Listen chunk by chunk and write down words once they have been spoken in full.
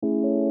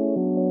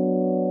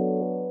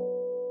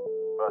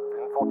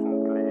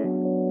Unfortunately,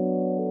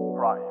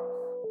 crimes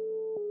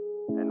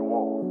and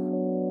wars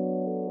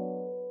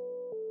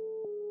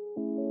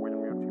will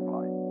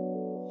multiply.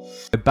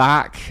 We're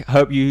back.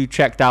 Hope you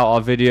checked out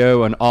our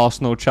video on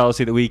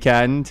Arsenal-Chelsea the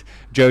weekend.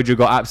 Jojo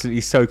got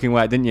absolutely soaking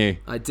wet, didn't you?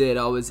 I did.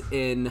 I was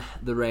in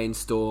the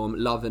rainstorm,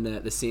 loving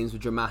it. The scenes were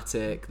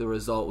dramatic. The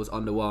result was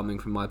underwhelming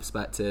from my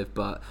perspective,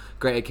 but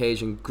great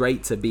occasion,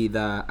 great to be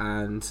there,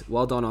 and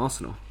well done,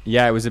 Arsenal.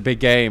 Yeah, it was a big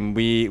game.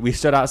 We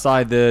stood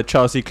outside the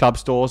Chelsea club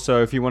store,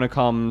 so if you want to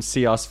come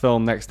see us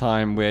film next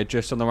time, we're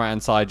just on the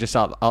right-hand side, just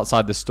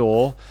outside the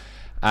store.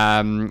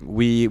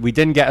 We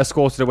didn't get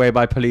escorted away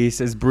by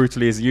police as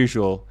brutally as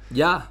usual.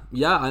 Yeah,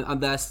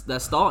 and they're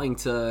starting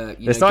to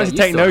they're starting to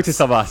take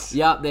notice of us.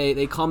 Yeah,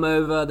 they come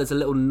over. There's a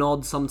little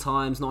nod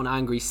sometimes, not an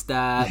angry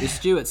stare. The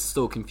stewards are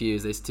still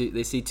confused.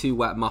 They see two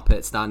wet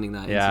muppets standing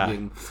there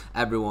interviewing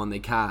everyone they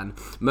can,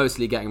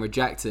 mostly getting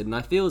rejected. And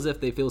I feel as if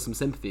they feel some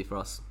sympathy for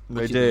us.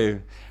 They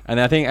do.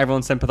 And I think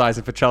everyone's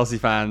sympathising for Chelsea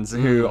fans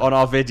who, on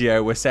our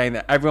video, were saying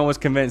that everyone was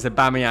convinced that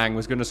Aubameyang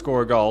was going to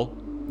score a goal.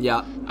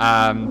 Yeah.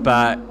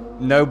 But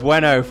no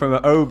bueno from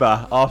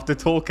Oba after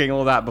talking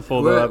all that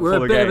before the game.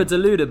 We're a bit of a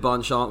deluded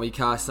bunch, aren't we,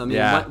 Cass? I mean,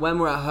 when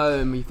we're at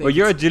home, you think. Well,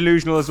 you're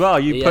delusional as well.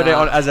 You put it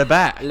on as a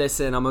bet.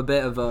 Listen, I'm a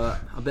bit of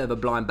a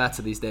blind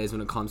better these days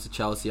when it comes to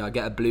Chelsea. I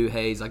get a blue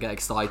haze. I get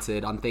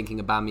excited. I'm thinking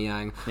of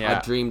Aubameyang. Yeah.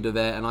 I dreamed of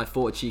it, and I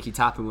thought a cheeky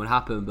tapping would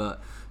happen.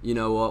 But you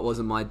know what? It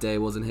wasn't my day.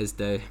 It wasn't his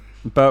day.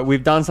 But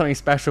we've done something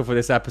special for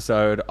this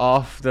episode.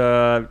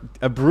 After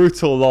a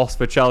brutal loss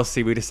for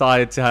Chelsea, we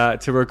decided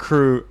to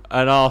recruit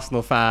an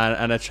Arsenal fan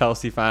and a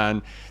Chelsea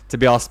fan to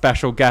be our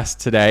special guest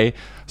today.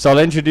 So I'll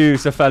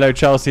introduce a fellow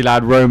Chelsea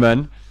lad,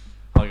 Roman.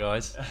 Hi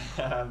guys.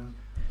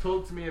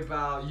 Talk to me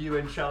about you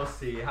and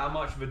Chelsea. How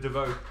much of a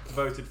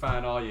devoted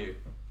fan are you?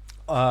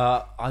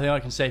 I think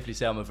I can safely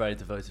say I'm a very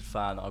devoted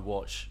fan.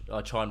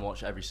 I try and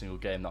watch every single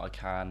game that I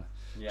can.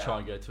 Yeah. Try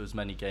and go to as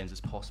many games as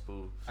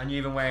possible. And you're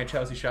even wearing a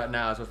Chelsea shirt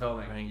now as we're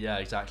filming. Yeah,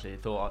 exactly.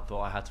 Thought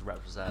I had to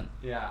represent.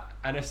 Yeah,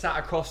 and if sat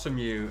across from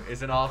you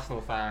is an Arsenal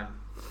fan.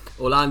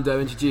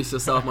 Orlando, introduce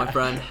yourself, my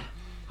friend.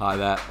 Hi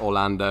there,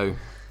 Orlando,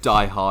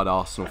 die-hard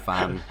Arsenal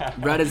fan.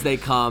 Red as they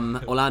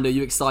come. Orlando,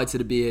 you excited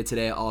to be here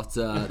today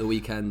after the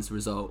weekend's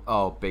result?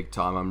 Oh, big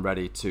time! I'm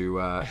ready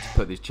to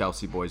put these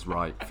Chelsea boys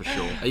right for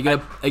sure. Are you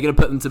gonna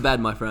put them to bed,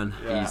 my friend?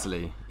 Yeah.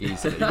 Easily.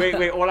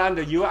 Wait,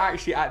 Orlando, you were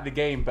actually at the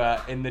game,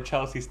 but in the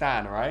Chelsea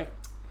stand, right?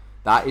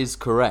 That is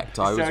correct.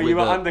 You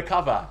were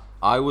undercover.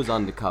 I was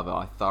undercover.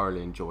 I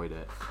thoroughly enjoyed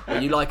it. Were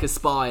you like a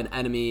spy in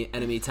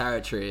enemy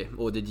territory,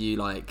 or did you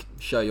like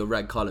show your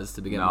red colours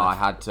to begin with? No, I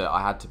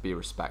had to be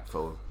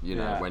respectful. You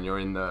know, when you're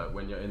in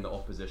the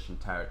opposition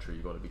territory,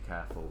 you got to be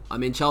careful. I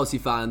mean, Chelsea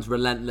fans,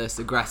 relentless,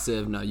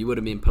 aggressive. No, you would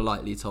have been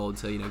politely told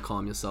to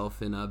calm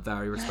yourself in a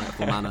very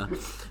respectful manner.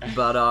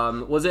 But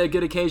was it a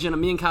good occasion?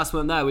 Me and Cass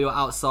weren't there. We were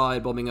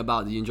outside bobbing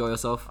about. Did you enjoy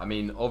yourself? I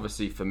mean,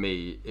 obviously for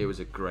me, it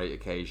was a great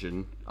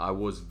occasion. I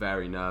was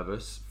very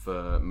nervous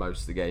for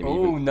most of the game.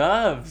 Oh,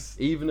 nerves!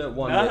 Even at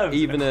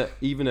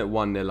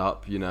 1-0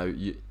 up, you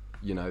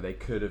know they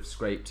could have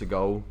scraped a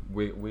goal.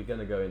 We're going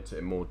to go into it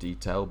in more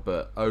detail,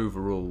 but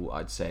overall,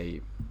 I'd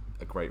say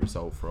a great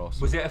result for us.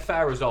 Was it a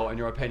fair result in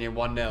your opinion?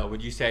 1-0.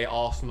 Would you say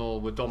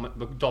Arsenal were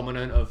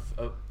dominant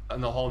of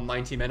in the whole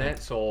 90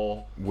 minutes,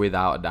 or?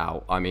 Without a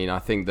doubt. I mean, I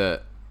think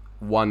that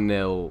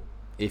 1-0.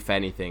 If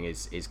anything,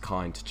 is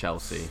kind to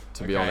Chelsea,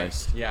 to be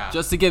honest. Yeah.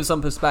 Just to give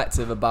some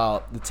perspective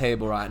about the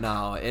table right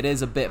now, it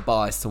is a bit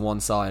biased to one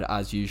side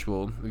as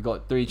usual. We've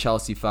got 3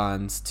 Chelsea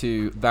fans,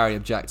 2 very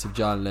objective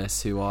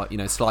journalists who are,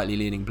 slightly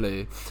leaning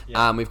blue,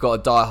 and we've got a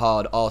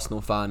die-hard Arsenal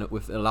fan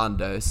with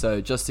Orlando.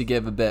 So just to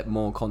give a bit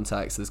more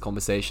context to this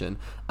conversation,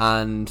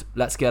 and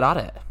let's get at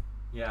it.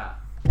 Yeah.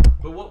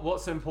 But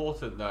what's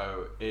important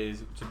though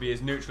is to be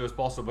as neutral as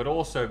possible, but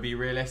also be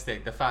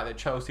realistic. The fact that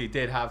Chelsea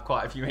did have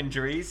quite a few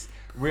injuries.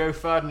 Rio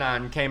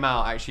Ferdinand came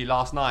out actually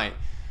last night.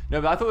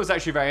 No, but I thought it was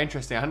actually very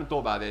interesting. I hadn't thought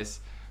about this.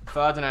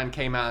 Ferdinand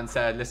came out and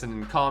said,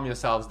 "Listen, calm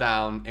yourselves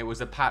down. It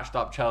was a patched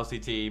up Chelsea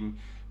team,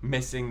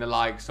 missing the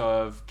likes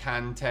of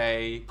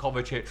Kante,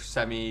 Kovacic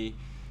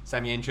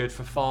semi-injured,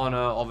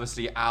 Fofana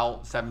obviously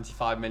out,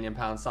 £75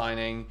 million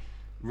signing."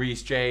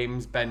 Reece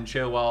James, Ben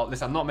Chilwell.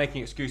 Listen, I'm not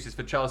making excuses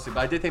for Chelsea, but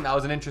I did think that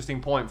was an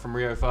interesting point from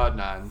Rio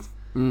Ferdinand.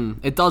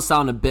 It does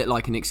sound a bit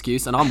like an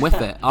excuse, and I'm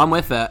with it.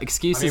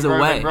 Excuses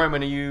away.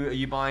 Roman, are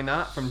you buying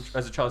that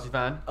as a Chelsea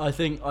fan? I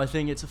think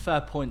it's a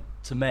fair point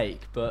to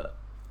make, but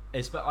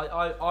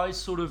I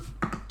sort of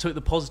took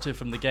the positive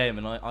from the game,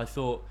 and I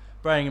thought,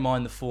 bearing in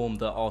mind the form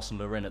that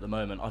Arsenal are in at the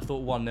moment, I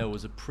thought 1-0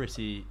 was a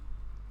pretty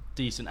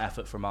decent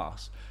effort from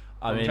us.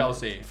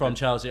 From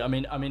Chelsea. I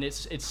mean,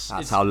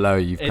 it's how low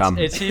you've come.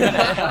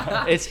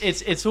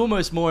 It's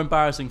almost more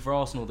embarrassing for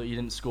Arsenal that you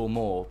didn't score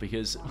more,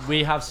 because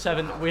we have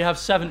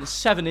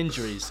seven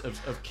injuries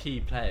of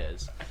key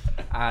players,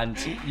 and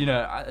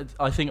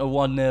I think a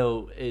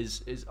 1-0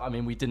 is. I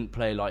mean, we didn't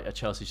play like a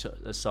Chelsea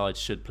side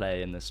should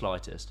play in the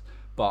slightest.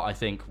 But I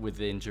think with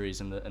the injuries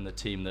and the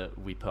team that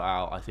we put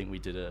out, I think we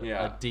did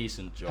a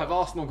decent job. Have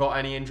Arsenal got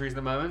any injuries at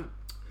the moment?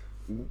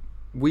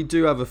 We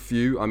do have a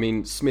few. I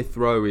mean, Smith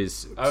Rowe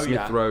is Oh, Smith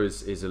yeah. Rowe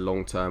is a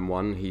long-term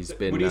one. He's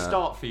been Would he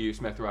start for you,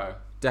 Smith Rowe?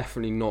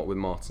 definitely not with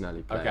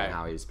Martinelli playing Okay.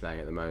 how he's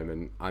playing at the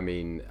moment. I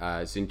mean,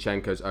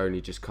 Zinchenko's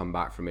only just come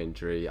back from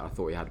injury. I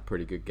thought he had a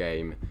pretty good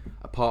game.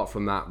 Apart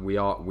from that,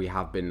 we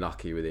have been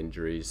lucky with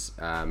injuries.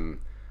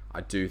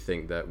 I do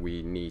think that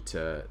we need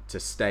to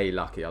stay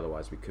lucky,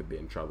 otherwise we could be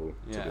in trouble.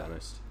 To be Yeah.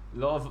 honest. A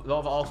lot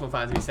of Arsenal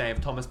fans are saying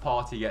if Thomas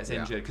Partey gets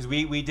injured, because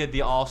we did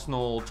the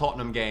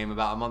Arsenal-Tottenham game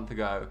about a month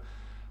ago,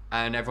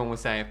 and everyone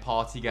was saying if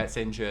Partey gets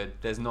injured,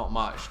 there's not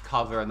much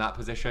cover in that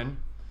position.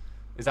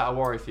 Is that a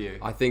worry for you?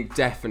 I think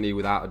definitely,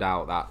 without a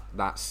doubt,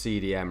 that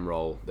CDM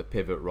role, the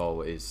pivot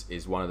role,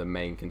 is one of the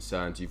main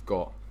concerns. You've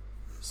got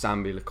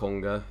Sambi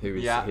Lokonga, who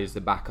is who's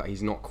the backup.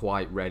 He's not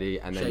quite ready,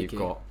 and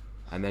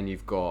then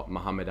you've got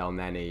Mohamed El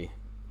Neni.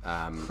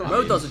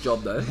 Mo does a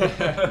job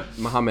though.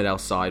 Mohamed El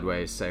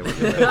Sideways, say what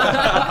you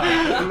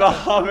will.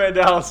 Mohamed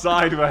El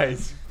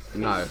Sideways.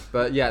 No,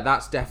 but yeah,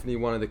 that's definitely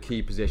one of the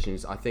key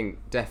positions. I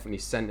think definitely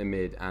centre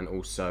mid and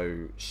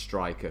also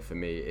striker for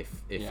me.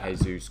 If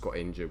Jesus got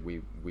injured,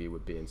 we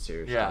would be in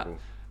serious trouble.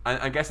 And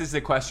I guess this is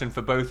a question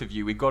for both of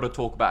you. We've got to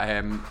talk about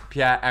him.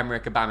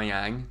 Pierre-Emerick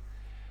Aubameyang.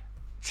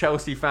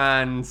 Chelsea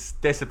fans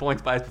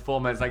disappointed by his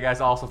performance. I guess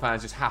Arsenal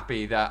fans just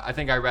happy that, I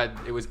think I read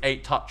it was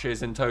 8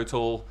 touches in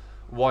total,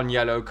 1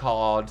 yellow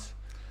card.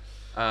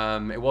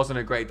 It wasn't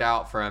a great day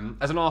out for him.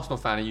 As an Arsenal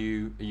fan, are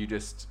you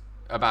just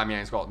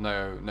Aubameyang's got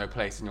no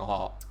place in your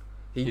heart?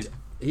 He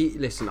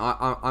listen.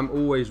 I'm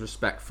always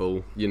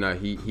respectful. You know,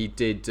 he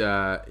did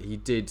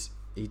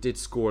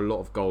score a lot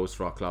of goals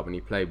for our club and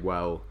he played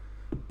well,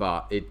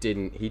 but he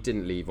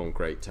didn't leave on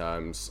great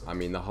terms. I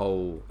mean, the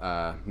whole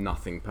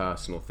nothing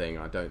personal thing,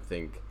 I don't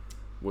think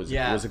was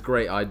a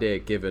great idea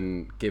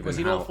given Was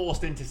he how, not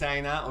forced into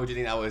saying that, or do you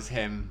think that was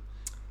him?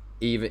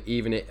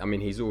 even it. I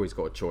mean, he's always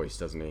got a choice,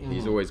 doesn't he?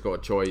 He's always got a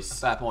choice.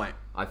 Fair point.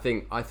 I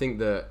think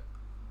that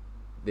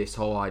this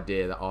whole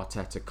idea that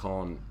Arteta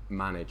can't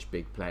manage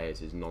big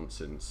players is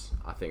nonsense.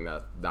 I think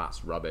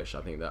that's rubbish.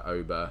 I think that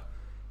Oba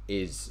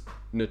is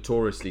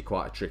notoriously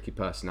quite a tricky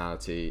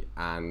personality,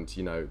 and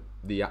you know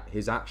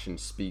his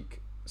actions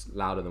speak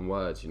louder than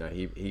words. You know,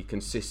 he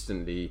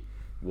consistently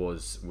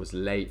was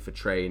late for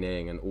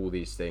training and all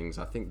these things.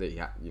 I think that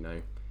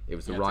it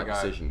was the right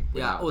decision.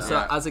 Yeah, without also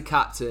doubt. as a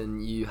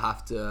captain you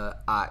have to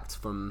act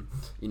from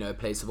a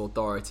place of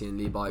authority and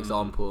lead by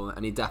example,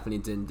 and he definitely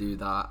didn't do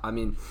that. I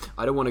mean,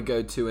 I don't want to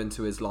go too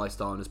into his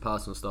lifestyle and his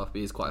personal stuff, but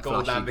he's quite a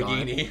Gold flashy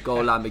Lamborghini. guy.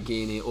 Gold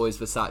Lamborghini, always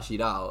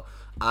Versace'd out,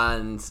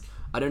 and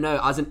I don't know,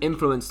 as an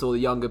influence to all the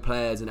younger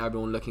players and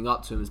everyone looking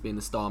up to him as being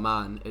the star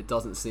man, it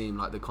doesn't seem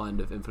like the kind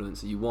of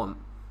influence that you want.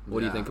 What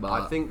do you think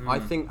about that? I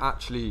think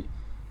actually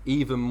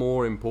even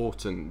more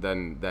important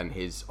than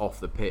his off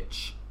the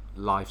pitch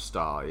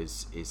lifestyle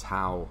is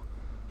how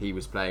he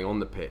was playing on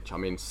the pitch. I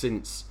mean,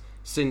 since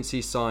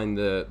he signed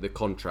the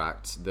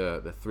contract,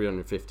 the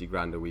 350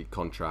 grand a week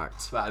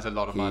contract, That is a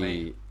lot of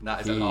money.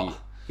 That is a lot.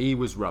 He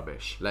was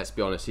rubbish. Let's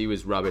be honest, he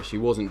was rubbish. He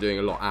wasn't doing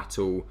a lot at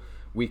all.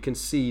 We can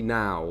see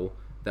now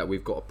that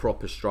we've got a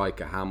proper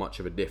striker how much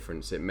of a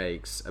difference it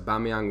makes.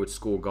 Aubameyang would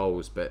score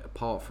goals, but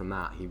apart from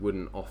that, he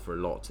wouldn't offer a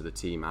lot to the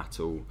team at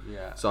all.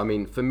 Yeah. So I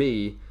mean, for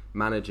me,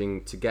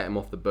 managing to get him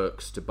off the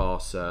books to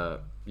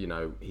Barca,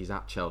 he's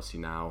at Chelsea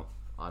now.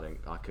 I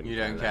couldn't. You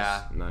don't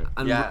less. care? No.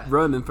 And Yeah.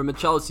 Roman, from a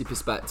Chelsea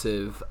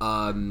perspective,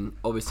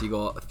 obviously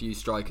got a few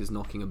strikers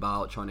knocking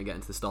about, trying to get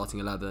into the starting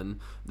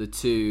 11. The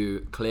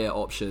two clear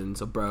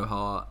options are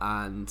Broha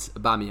and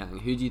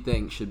Aubameyang. Who do you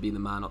think should be the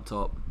man up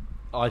top?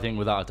 I think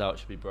without a doubt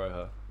should be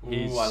Broha.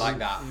 Ooh, I like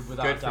that.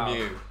 Without Good a from doubt.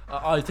 you.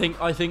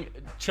 I think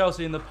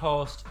Chelsea in the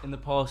past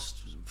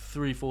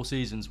 3-4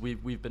 seasons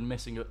we've been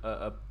missing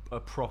a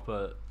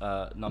proper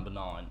number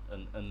 9,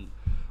 and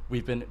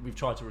we've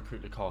tried to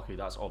recruit Lukaku.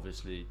 That's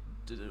obviously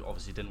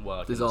didn't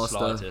work in the Disaster.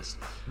 slightest.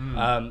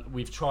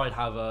 We've tried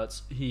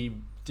Havertz. He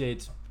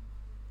did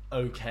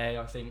okay.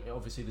 I think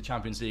obviously the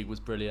Champions League was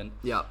brilliant.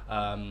 Yeah.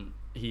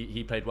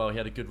 He played well. He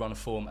had a good run of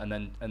form, and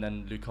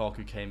then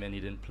Lukaku came in. He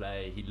didn't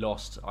play. He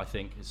lost, I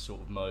think, his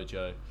sort of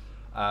mojo.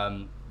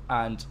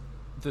 And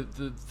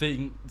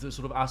the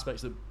sort of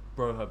aspects that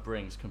Broha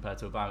brings compared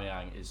to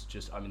Aubameyang is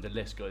just, I mean, the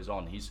list goes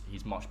on. He's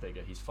much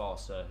bigger. He's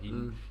faster.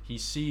 He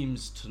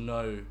seems to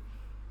know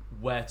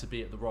where to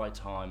be at the right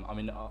time. I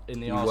mean, in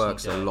the He Arsenal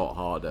works game, a lot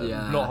harder.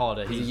 Yeah. a lot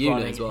harder. He's a He's unit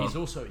running. as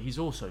well. He's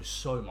also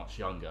so much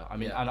younger. I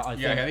mean, Yeah. and I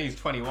Yeah, I think. think he's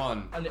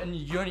 21. And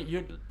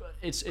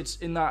it's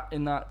in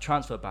that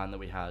transfer ban that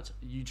we had.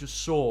 You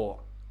just saw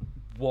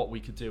what we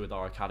could do with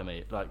our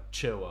academy, like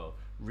Chilwell,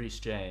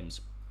 Reece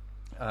James,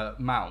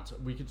 Mount.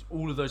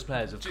 All of those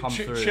players have come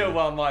through.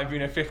 Chilwell might have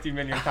been a £50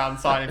 million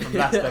signing from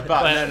Leicester,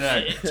 but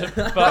no.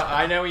 But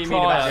I know what you mean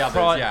about the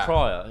others. Yeah.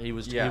 Prior, he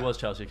was Yeah.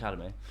 Chelsea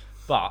academy,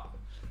 but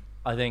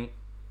I think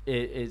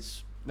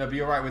it's No, but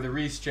you're right with the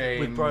Reece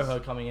James. with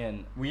Broho coming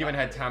in. We even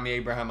had Tammy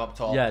Abraham up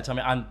top. Yeah,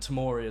 and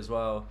Tamori as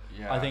well.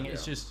 Yeah, I think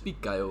it's yeah. just.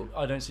 Big Gale.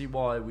 I don't see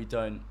why we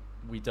don't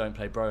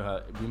play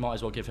Broha. We might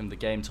as well give him the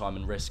game time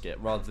and risk it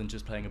rather than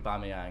just playing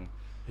Aubameyang,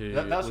 who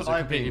That's was what a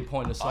completely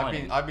pointless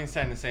signing. I've been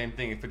saying the same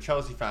thing. For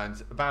Chelsea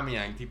fans,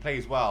 Aubameyang, if he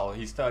plays well,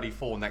 he's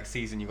 34 next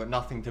season. You've got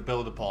nothing to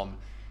build upon.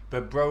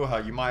 But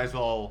Broha, you might as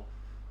well,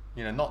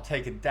 not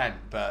take a dent,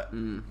 but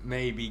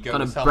maybe go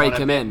Kind with of someone break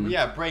him in.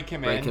 Yeah, break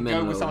him in.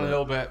 Go with someone a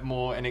little bit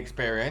more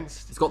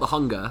inexperienced. He's got the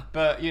hunger.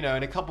 But in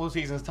a couple of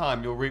seasons'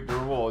 time, you'll reap the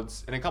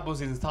rewards. In a couple of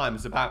seasons' time,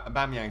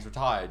 Aubameyang's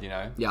retired.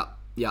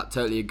 Yeah,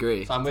 totally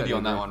agree. So I'm with you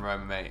on that agree. one,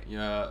 Roman, mate.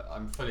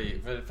 I'm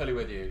fully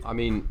with you. I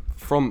mean,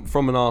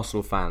 from an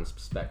Arsenal fan's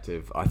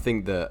perspective, I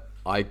think that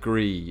I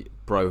agree.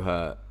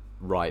 Broha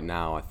right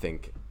now, I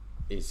think,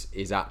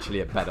 is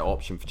actually a better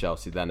option for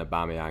Chelsea than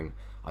Aubameyang.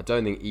 I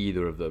don't think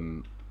either of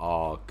them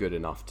are good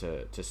enough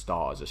to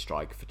start as a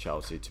striker for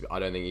Chelsea. I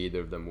don't think either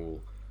of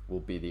them will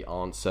be the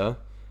answer.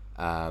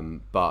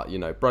 But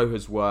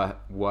Broha's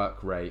work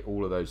rate,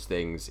 all of those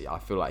things, I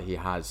feel like he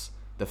has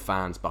the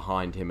fans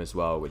behind him as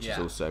well, which is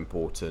also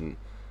important.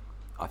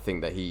 I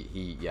think that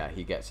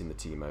he gets in the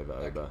team over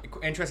Oba.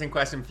 Interesting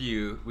question for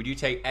you. Would you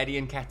take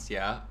Eddie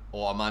Nketiah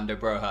or Armando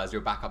Broja as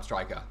your backup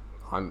striker?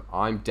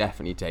 I'm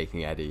definitely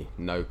taking Eddie,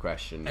 no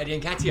question. Eddie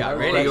Nketiah, Oh,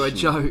 really? you're a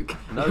joke.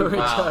 You're a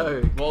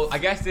joke. Well, I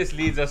guess this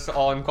leads us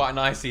on quite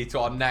nicely to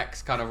our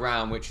next kind of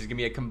round, which is going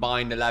to be a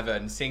combined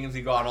 11. Seeing as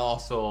we've got an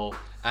Arsenal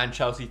and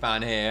Chelsea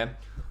fan here,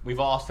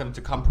 we've asked them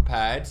to come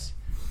prepared.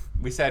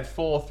 We said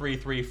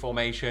 4-3-3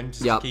 formation,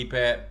 just to keep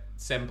it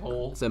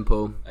simple.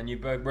 And you,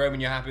 Roman,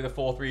 you're happy with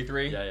the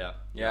 4-3-3? Yeah.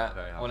 Very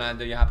happy.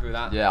 Orlando, you happy with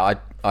that? Yeah,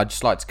 I'd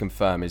just like to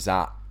confirm, is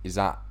that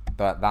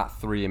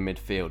three in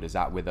midfield, is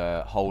that with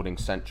a holding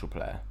central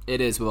player? It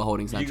is with a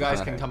holding central You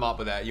guys player. can come up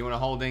with it. You want a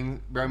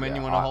holding, Roman? Yeah,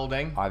 you want a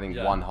holding? I think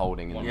one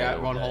holding in the Yeah,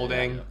 middle. one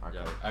holding.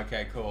 Yeah.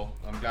 Okay, cool.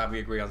 I'm glad we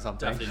agree on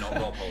something. Definitely not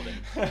Rob Holding.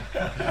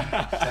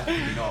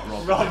 Definitely not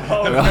Rob.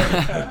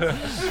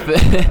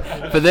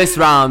 For this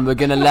round, we're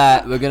gonna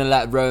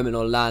let Roman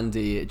or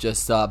Landy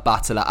just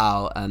battle it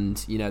out, and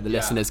the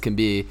listeners can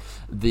be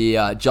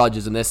the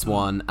judges on this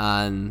one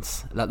and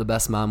let the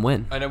best man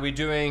win. And are we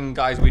doing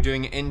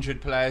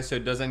injured players? So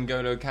does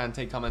N'Golo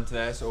Kante come into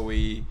this, or are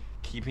we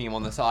keeping him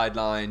on the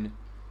sideline?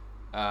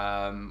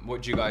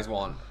 What do you guys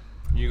want?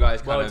 You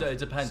guys It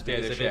depends,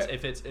 steer because the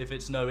ship. if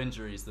it's no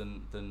injuries,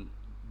 then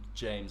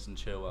James and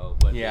Chilwell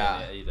won't be in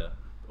it either.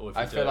 Or if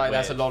I you do feel it like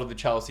that's a with lot of the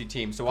Chelsea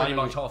team. So why pretty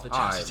don't much we, half the All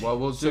Chelsea right,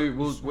 well, team.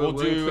 we'll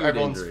do include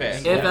everyone's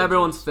injuries. fit. If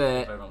everyone's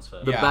fit, Everyone's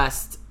fit. the Yeah.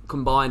 best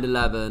combined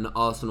 11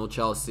 Arsenal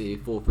Chelsea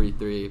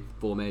 4-3-3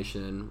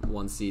 formation,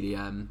 1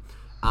 CDM,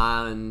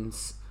 and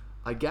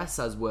I guess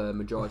as we're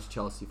majority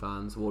Chelsea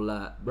fans, we'll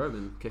let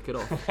Roman kick it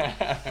off.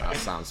 That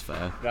sounds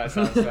fair. that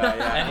sounds fair,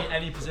 yeah.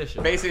 Any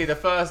position. Basically, the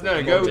first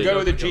go Go with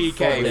the go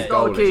GK.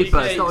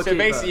 forward. So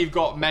basically, you've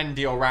got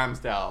Mendy or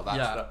Ramsdale.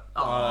 That's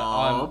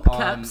Oh,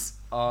 Caps.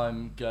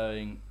 I'm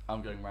going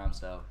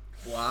Ramsdale.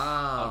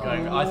 Wow. I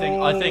know.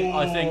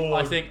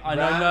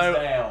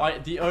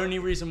 Ramsdale. The only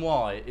reason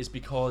why is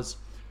because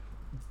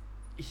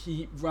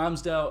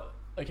Ramsdale.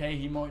 Okay,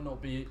 he might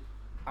not be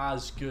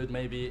as good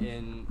maybe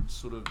in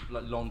sort of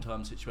like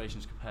long-term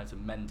situations compared to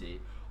Mendy.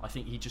 I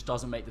think he just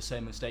doesn't make the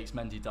same mistakes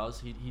Mendy does.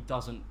 He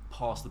doesn't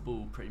pass the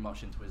ball pretty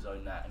much into his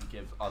own net and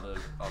give other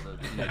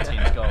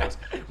teams goals,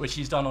 which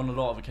he's done on a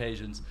lot of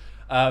occasions.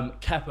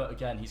 Kepa,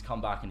 again, he's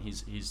come back and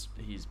he's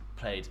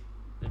played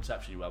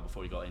exceptionally well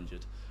before he got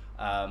injured.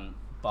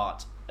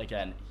 But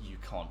again, you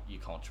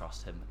can't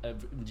trust him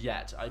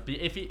yet.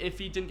 If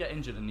he didn't get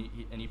injured and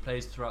he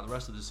plays throughout the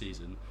rest of the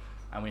season,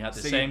 and we had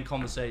the same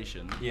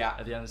conversation at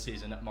the end of the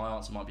season, my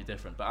answer might be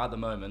different. But at the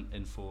moment,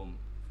 in form,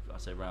 I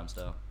say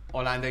Ramsdale.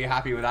 Orlando, you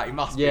happy with that? You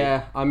must be.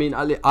 Yeah, I mean,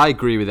 I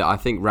agree with it. I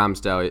think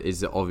Ramsdale is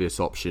the obvious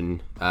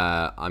option.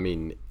 I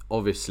mean,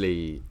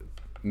 obviously,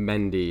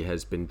 Mendy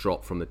has been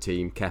dropped from the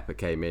team. Kepa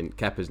came in.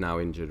 Kepa's now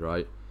injured,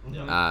 right?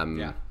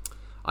 Yeah.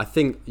 I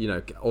think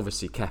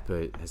obviously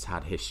Kepa has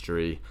had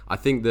history. I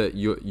think that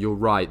you're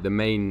right. The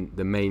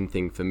main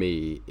thing for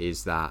me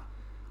is that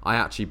I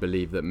actually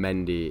believe that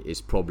Mendy is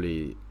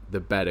probably the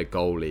better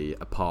goalie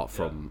apart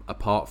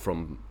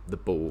from the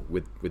ball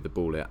with the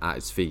ball at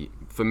his feet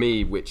for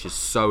me, which is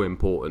so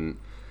important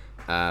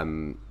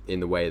in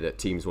the way that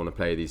teams want to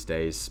play these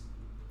days.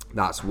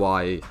 That's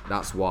why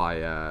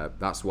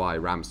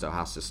Ramsdale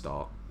has to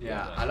start.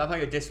 Yeah, I love how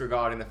you're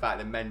disregarding the fact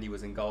that Mendy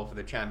was in goal for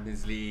the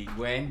Champions League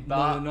win.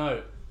 But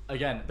No.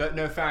 Again, But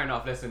no, fair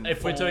enough. Listen,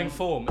 if we're doing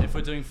form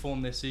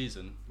this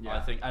season, I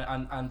think,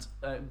 and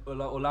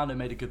Orlando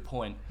made a good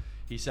point.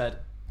 He said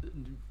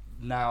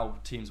now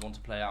teams want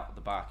to play out at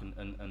the back,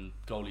 and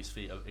goalies'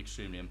 feet are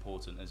extremely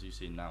important, as you've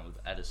seen now with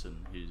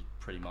Edison, who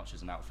pretty much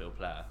is an outfield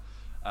player.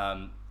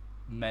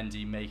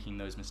 Mendy making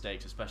those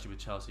mistakes, especially with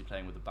Chelsea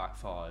playing with the back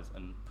five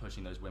and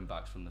pushing those win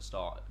backs from the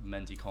start.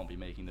 Mendy can't be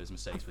making those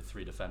mistakes with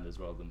 3 defenders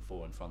rather than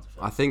 4 in front of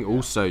him. I think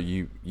also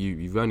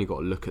you've only got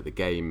to look at the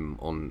game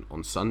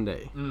on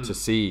Sunday to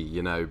see,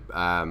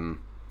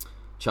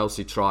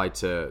 Chelsea tried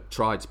to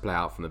play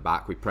out from the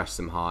back. We pressed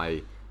them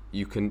high.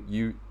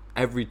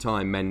 Every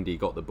time Mendy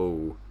got the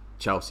ball,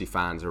 Chelsea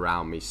fans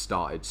around me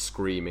started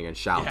screaming and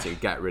shouting,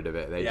 "Get rid of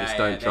it!" They just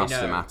don't trust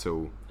him at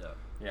all.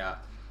 Yeah.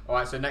 All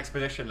right. So next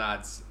position,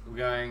 lads. We're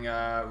going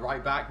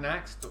right back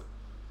next.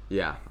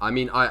 Yeah, I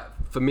mean,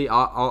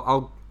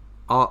 I'll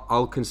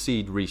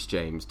concede Reece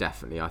James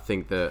definitely. I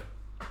think that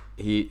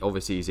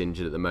he's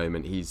injured at the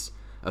moment. He's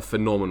a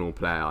phenomenal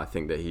player. I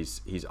think that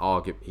he's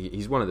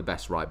one of the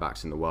best right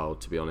backs in the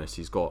world. To be honest,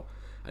 he's got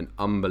an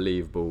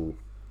unbelievable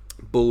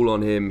ball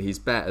on him. He's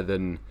better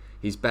than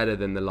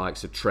the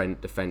likes of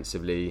Trent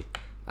defensively.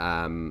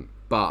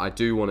 But I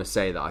do want to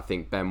say that I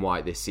think Ben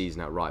White this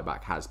season at right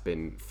back has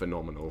been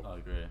phenomenal. I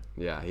agree.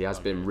 Yeah, he has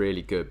been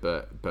really good,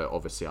 but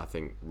obviously I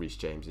think Reece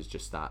James is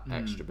just that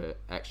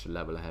extra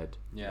level ahead.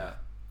 Yeah.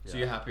 So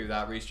you're happy with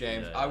that, Reece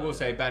James? Yeah, I will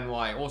say Ben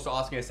White. Also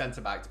asking a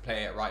centre back to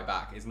play at right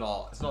back is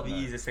not the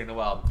easiest thing in the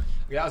world.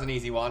 Yeah, that was an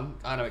easy one.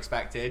 I know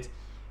expected.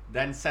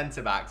 Then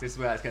centre backs. This is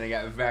where it's going to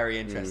get very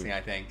interesting.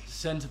 I think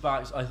Centre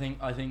backs. I think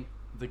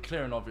the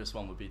clear and obvious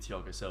one would be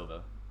Thiago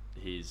Silva.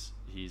 He's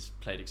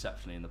played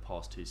exceptionally in the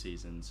past 2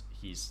 seasons.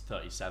 He's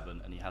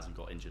 37 and he hasn't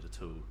got injured at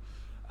all.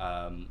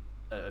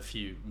 A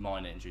few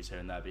minor injuries here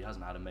and there, but he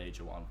hasn't had a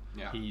major one.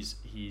 Yeah.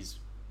 He's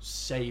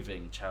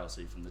saving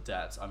Chelsea from the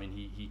depths. I mean,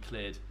 he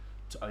cleared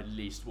at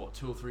least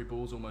 2 or 3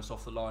 balls almost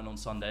off the line on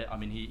Sunday. I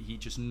mean, he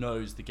just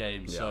knows the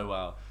game so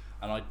well,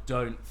 and I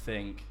don't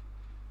think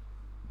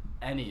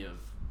any of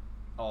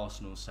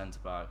Arsenal's centre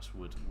backs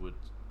would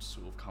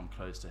sort of come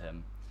close to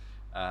him.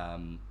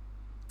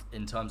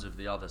 In terms of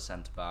the other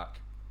centre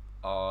back,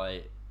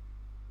 I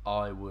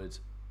would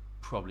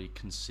probably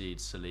concede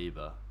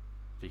Saliba,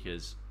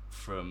 because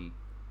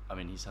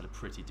he's had a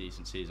pretty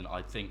decent season.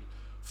 I think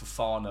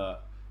Fofana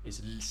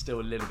is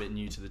still a little bit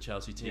new to the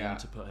Chelsea team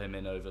to put him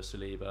in over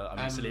Saliba. I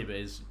mean, Saliba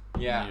is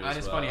new and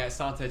it's well. funny, at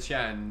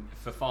Saint-Etienne,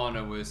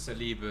 Fofana was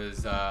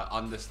Saliba's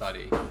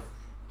understudy.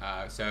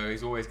 So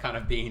he's always kind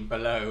of been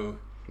below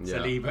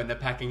Saliba in the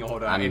pecking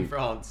order in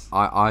France.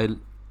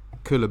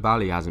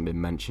 Koulibaly hasn't been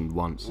mentioned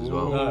once as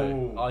well.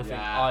 No, I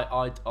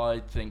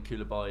think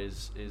Koulibaly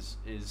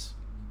is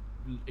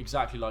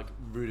exactly like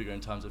Rudiger in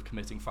terms of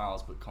committing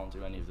fouls, but can't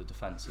do any of the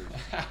defensive.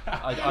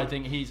 I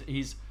think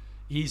he's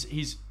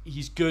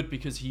good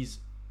because he's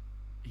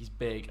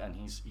big and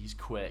he's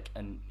quick,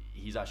 and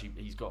he's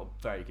got a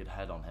very good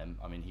head on him.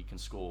 I mean, he can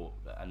score,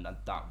 and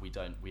that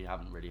we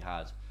haven't really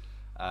had.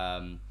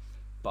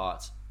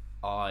 But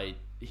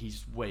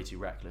he's way too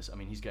reckless. I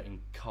mean, he's getting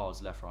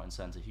cards left, right, and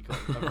centre. He got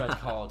a red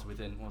card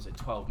within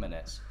 12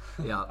 minutes.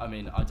 Yeah. I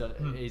mean,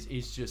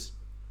 he's just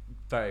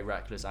very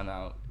reckless, and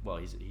now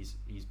he's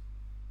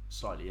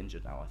slightly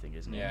injured now, I think,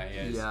 isn't he? Yeah, he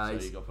is. So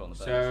he got put on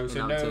the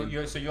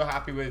bench. So you're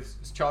happy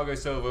with Thiago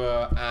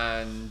Silva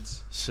and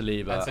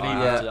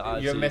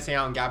Saliba. You're missing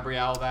out on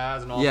Gabriel there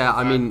as an Arsenal Yeah,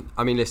 fan.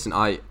 I mean, listen,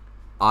 I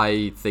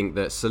think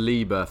that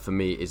Saliba for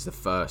me is the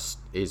first,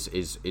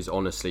 is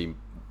honestly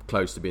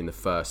close to being the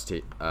first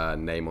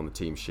name on the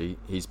team sheet.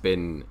 He's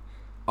been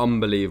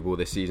unbelievable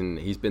this season.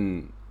 He's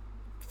been,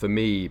 for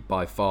me,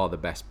 by far the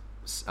best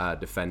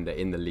defender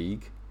in the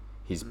league.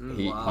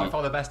 By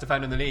far the best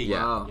defender in the league.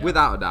 Yeah, Wow.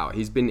 without a doubt.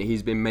 He's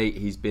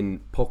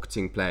been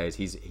pocketing players.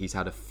 He's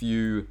had a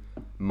few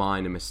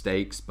minor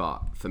mistakes,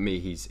 but for me,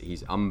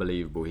 he's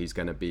unbelievable. He's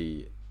gonna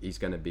be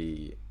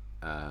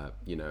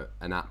an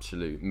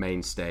absolute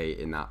mainstay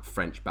in that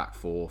French back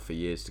four for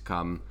years to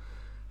come.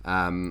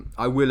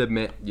 I will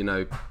admit,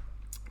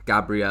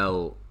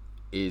 Gabriel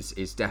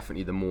is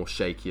definitely the more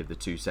shaky of the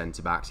 2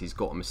 centre backs. He's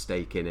got a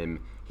mistake in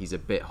him. He's a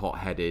bit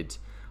hot-headed.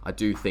 I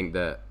do think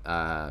that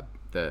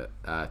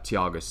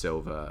Thiago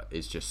Silva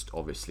is just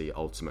obviously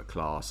ultimate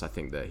class. I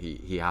think that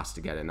he has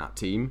to get in that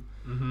team.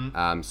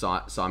 Mm-hmm.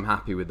 So I'm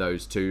happy with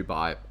those 2,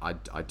 but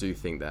I do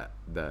think that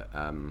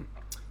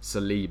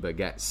Saliba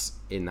gets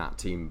in that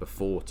team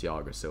before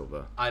Thiago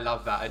Silva. I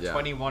love that. A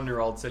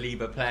 21-year-old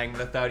Saliba playing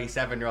the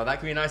 37-year-old. That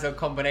could be a nice little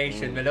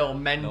combination. A little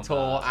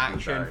mentor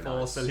action for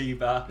nice.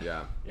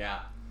 Saliba. Yeah.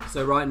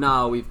 So right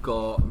now we've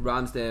got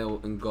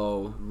Ramsdale in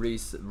goal,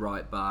 Reece at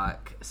right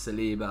back,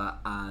 Saliba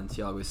and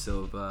Thiago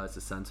Silva as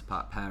a centre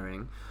back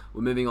pairing.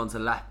 We're moving on to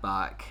left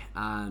back,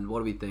 and what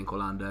do we think,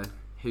 Orlando?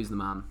 Who's the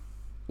man?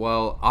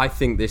 Well, I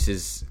think this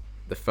is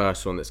the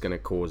first one that's going to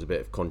cause a bit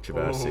of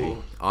controversy.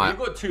 You've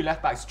got 2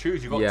 left backs to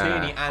choose. You've got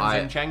Tierney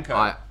and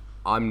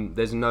Zinchenko.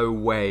 There's no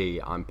way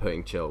I'm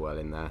putting Chilwell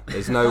in there.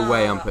 There's no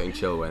way I'm putting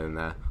Chilwell in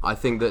there. I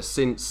think that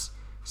since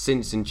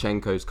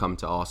Zinchenko's come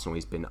to Arsenal,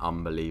 he's been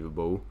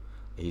unbelievable.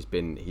 He's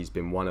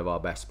been one of our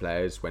best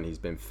players when he's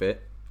been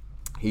fit.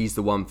 He's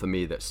the one for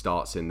me that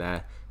starts in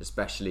there,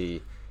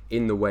 especially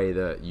in the way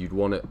that you'd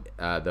want it.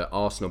 That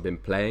Arsenal have been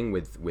playing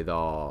with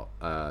our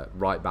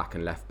right back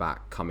and left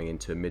back coming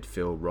into a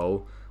midfield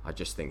role. I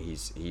just think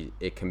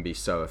it can be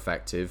so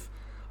effective.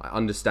 I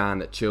understand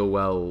that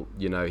Chilwell,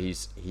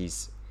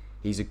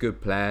 he's a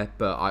good player,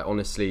 but I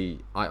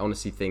honestly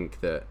think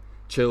that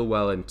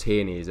Chilwell and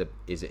Tierney is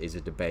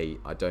a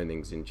debate. I don't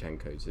think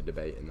Zinchenko's a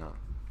debate in that.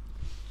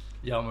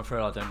 Yeah, I'm afraid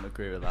I don't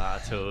agree with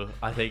that at all.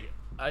 I think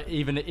I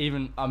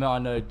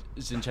know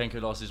Zinchenko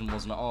last season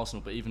wasn't at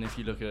Arsenal, but even if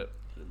you look at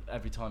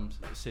every time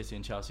City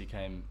and Chelsea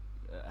came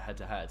head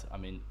to head, I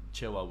mean,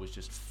 Chilwell was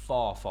just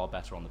far, far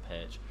better on the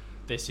pitch.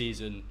 This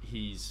season,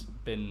 he's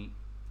been,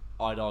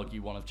 I'd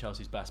argue, one of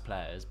Chelsea's best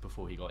players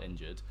before he got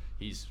injured.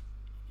 He's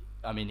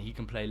I mean, he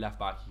can play left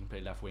back, he can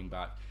play left wing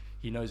back.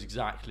 He knows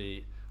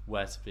exactly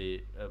where to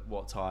be at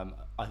what time.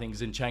 I think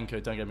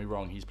Zinchenko, don't get me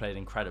wrong, he's played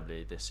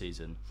incredibly this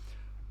season,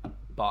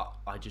 but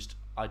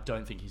I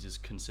don't think he's as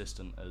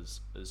consistent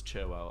as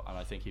Chilwell, and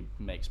I think he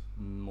makes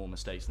more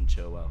mistakes than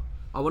Chilwell.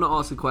 I want to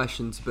ask a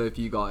question to both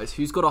you guys.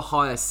 Who's got a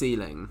higher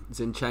ceiling,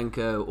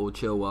 Zinchenko or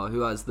Chilwell? Who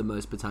has the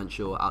most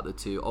potential out of the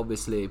two?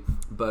 Obviously,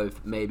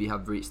 both maybe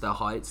have reached their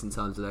heights in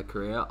terms of their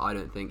career. I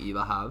don't think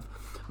either have.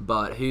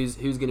 But who's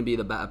going to be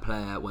the better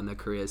player when their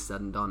career is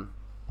said and done?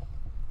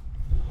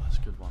 That's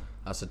a good one.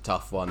 That's a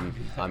tough one.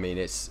 I mean,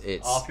 it's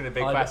Asking a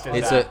big question.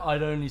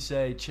 I'd only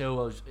say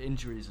Chilwell's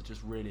injuries are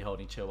just really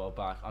holding Chilwell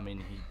back. I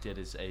mean, he did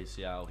his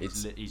ACL.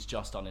 He's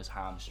just on his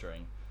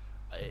hamstring.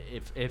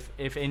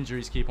 If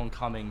injuries keep on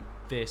coming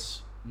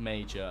this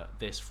major,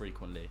 this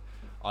frequently,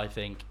 I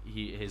think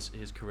his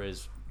career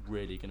is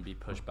really going to be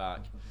pushed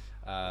back.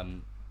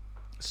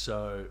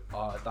 So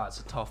that's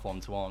a tough one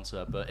to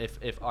answer. But if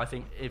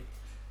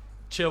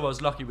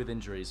Chilwell's lucky with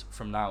injuries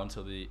from now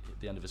until the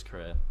end of his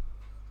career,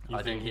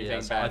 I think he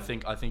has more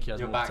potential.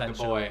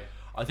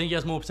 I think he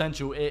has more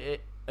potential.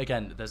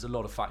 Again, there's a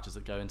lot of factors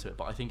that go into it,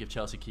 but I think if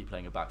Chelsea keep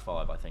playing a back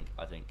five, I think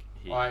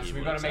he. All right, he so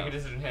we've will got to make a excel.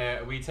 decision here.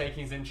 Are we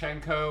taking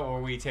Zinchenko or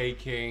are we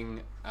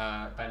taking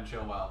Ben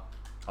Chilwell?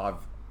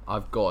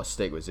 I've got to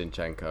stick with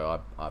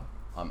Zinchenko.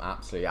 I'm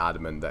absolutely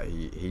adamant that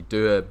he'd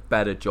do a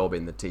better job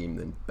in the team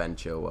than Ben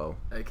Chilwell.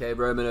 Okay,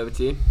 Roman, over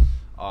to you.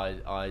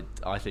 I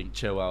think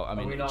Chilwell. I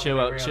mean, we not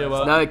gonna agree on this?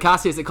 Chilwell. No,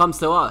 Cassius, it comes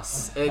to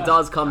us. It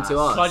does come to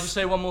us. Can I just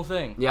say one more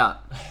thing? Yeah.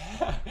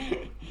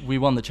 We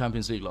won the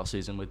Champions League last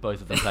season with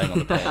both of them playing on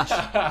the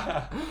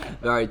pitch.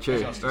 Very true.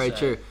 Just to Very say.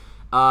 true.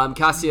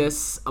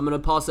 Cassius, I'm going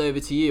to pass over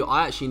to you.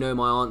 I actually know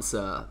my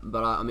answer,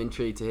 but I'm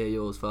intrigued to hear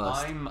yours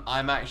first.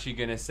 I'm actually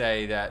going to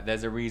say that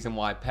there's a reason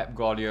why Pep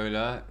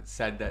Guardiola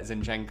said that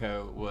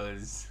Zinchenko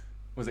was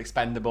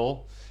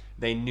expendable.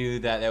 They knew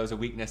that there was a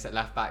weakness at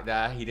left back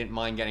there. He didn't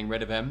mind getting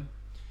rid of him.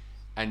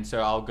 And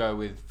so I'll go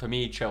with, for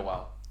me,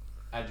 Chilwell.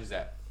 Edges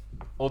it.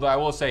 Although I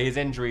will say his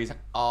injuries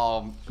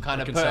are kind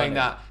of putting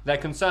that... They're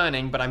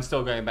concerning, but I'm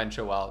still going Ben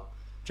Chilwell.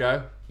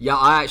 Joe? Yeah,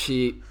 I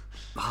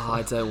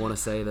don't want to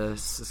say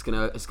this. It's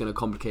gonna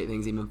complicate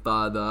things even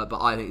further.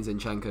 But I think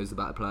Zinchenko's the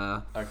better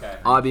player. Okay.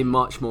 I'd be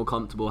much more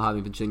comfortable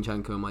having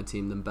Zinchenko in my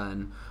team than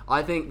Ben.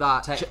 I think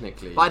that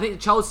Technically. but I think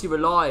Chelsea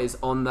relies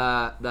on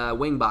their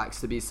wing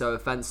backs to be so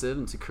offensive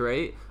and to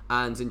create.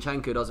 And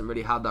Zinchenko doesn't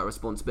really have that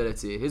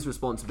responsibility. His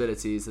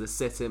responsibility is to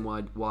sit in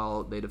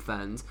while they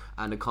defend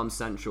and to come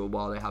central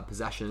while they have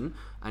possession.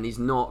 And he's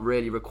not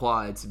really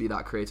required to be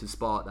that creative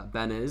spark that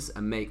Ben is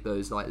and make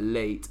those like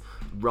late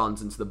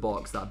runs into the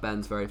box that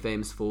Ben's very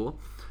famous for.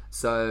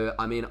 So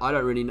I mean, I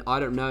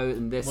don't know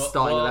in this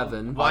starting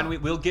 11.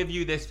 We'll give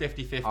you this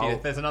 50-50.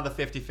 If there's another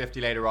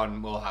 50-50 later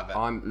on, we'll have it.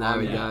 There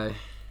we go.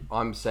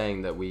 I'm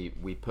saying that we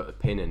put a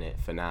pin in it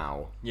for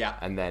now. Yeah.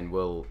 And then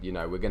we're going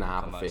to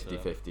have Come a back to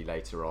 50-50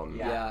 later on.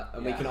 Yeah,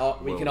 and we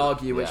We'll- can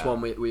argue which yeah.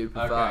 one we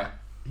prefer.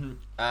 Okay.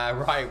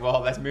 Right,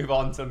 well, let's move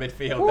on to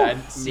midfield then.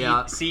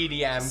 Yeah.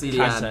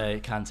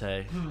 CDM.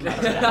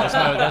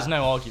 Kante. There's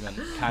no argument.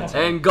 Kante.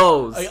 And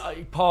goals.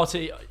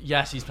 Partey,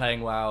 yes, he's playing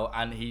well,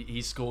 and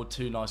he's scored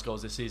 2 nice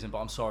goals this season.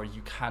 But I'm sorry,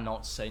 you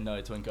cannot say no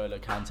to N'Golo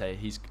Kante.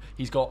 He's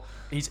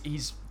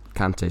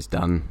Kante's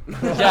done.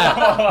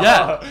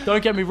 yeah.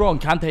 Don't get me wrong,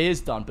 Kante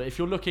is done. But if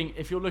you're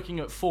looking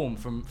at form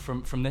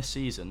from this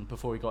season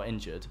before he got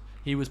injured,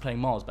 he was playing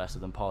miles better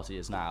than Partey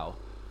is now,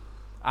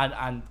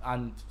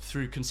 and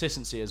through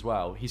consistency as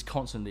well, he's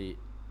constantly.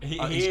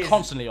 He's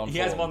constantly on form. He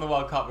has won the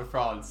World Cup with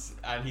France,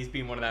 and he's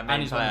been one of their main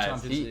And he's won the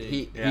players.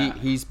 Champions League.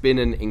 He's been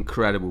an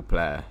incredible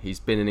player.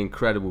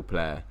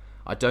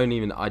 I don't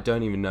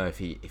even know if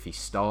he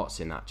starts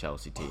in that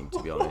Chelsea team,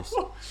 to be honest.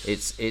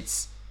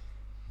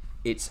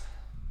 It's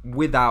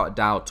without a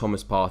doubt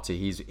Thomas Partey.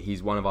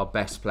 He's one of our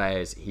best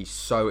players. He's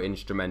so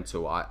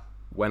instrumental.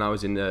 When I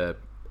was in the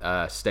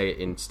stay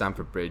in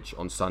Stamford Bridge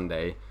on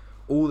Sunday,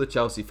 all the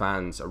Chelsea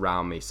fans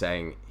around me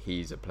saying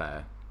he's a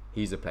player.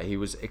 He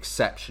was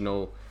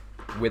exceptional,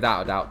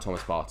 without a doubt.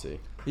 Thomas Partey.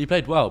 He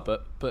played well,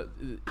 but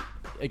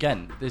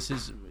again, this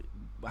is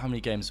how many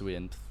games are we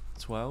in?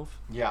 12?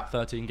 Yeah.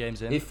 13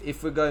 games in.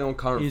 If we're going on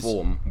current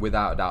form,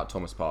 without a doubt,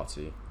 Thomas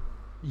Partey.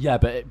 Yeah,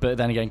 but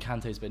then again,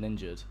 Kante's been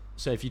injured.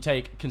 So if you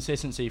take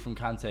consistency from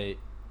Kante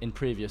in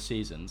previous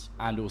seasons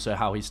and also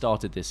how he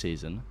started this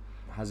season,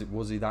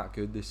 Was he that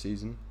good this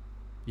season?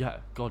 yeah,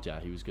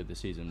 he was good this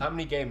season. How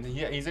many games?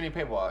 He's only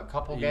played, what, a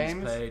couple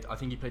games? I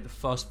think he played the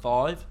first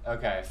 5.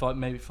 Okay. 5,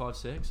 maybe 5,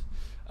 6.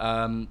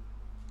 But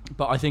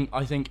I think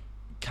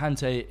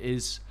Kante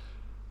is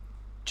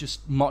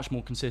just much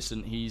more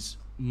consistent. He's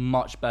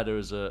much better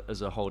as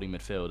a holding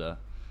midfielder.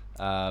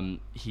 I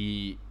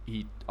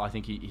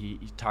think he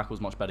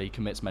tackles much better. He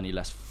commits many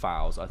less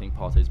fouls. I think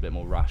Partey's a bit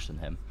more rash than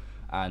him,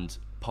 and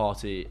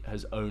Partey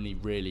has only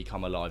really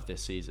come alive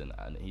this season,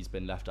 and he's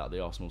been left out of the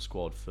Arsenal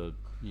squad for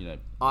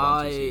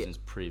 1-2 seasons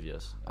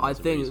previous. And I there's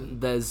a reason.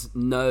 think there's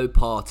no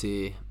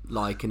party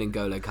like an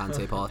N'Golo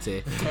Kante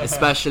party,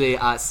 especially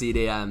at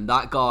CDM.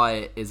 That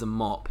guy is a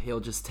mop. He'll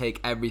just take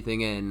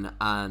everything in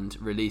and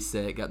release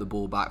it, get the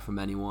ball back from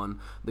anyone.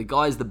 The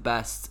guy's the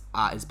best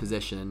at his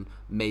position,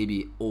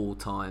 maybe all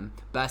time.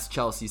 Best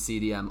Chelsea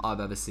CDM I've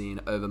ever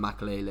seen over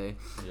Makelele.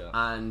 Yeah.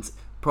 And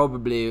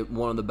probably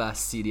one of the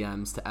best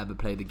CDMs to ever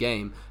play the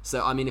game.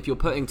 So, I mean, if you're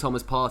putting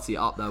Thomas Partey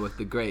up there with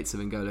the greats of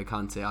N'Golo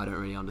Kante, I don't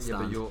really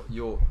understand. Yeah,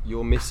 but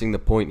you're missing the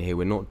point here.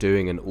 We're not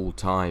doing an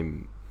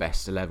all-time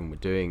best 11. We're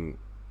doing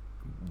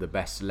the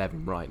best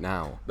 11 right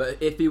now. But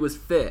if he was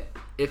fit,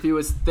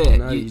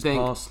 No, you'd he's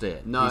think... past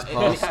it. No, He's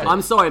past it.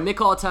 I'm sorry,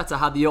 Mikel Arteta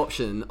had the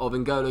option of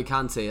N'Golo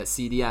Kante at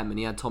CDM and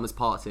he had Thomas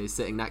Partey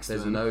sitting next to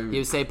him. He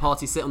would say,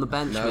 Partey, sit on the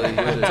bench, No, mate.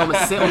 he wouldn't.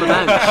 Thomas, sit on the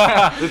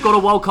bench. We've got a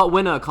World Cup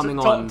winner coming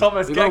on.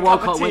 Thomas, We've get got a a World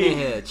cup of Cup winner tea.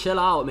 here. Chill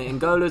out, mate.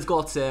 N'Golo's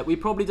got it. We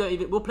probably don't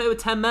even... We'll play with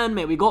 10 men,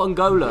 mate. We got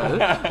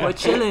N'Golo. We're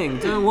chilling.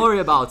 Don't worry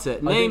about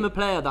it. Name a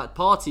player that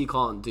Partey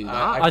can't do that.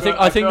 I think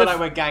feel the- like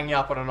we're ganging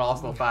up on an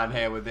Arsenal fan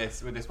here with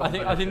this. I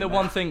think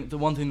the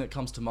one thing that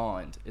comes to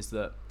mind is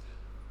that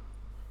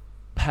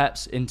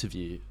Pep's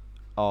interview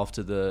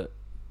after the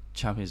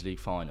Champions League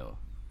final,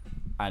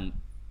 and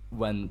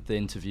when the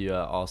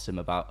interviewer asked him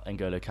about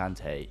N'Golo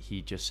Kante,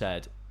 he just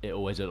said it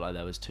always looked like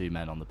there was two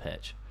men on the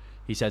pitch.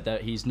 He said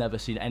that he's never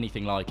seen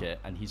anything like it,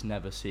 and he's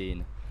never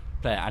seen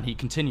player, and he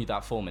continued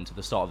that form into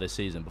the start of this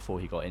season before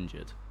he got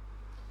injured.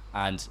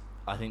 And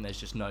I think there's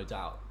just no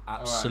doubt,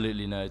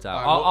 absolutely no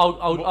doubt. All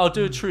right, I'll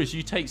do a truce.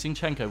 You take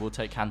Zinchenko, we'll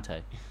take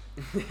Kante.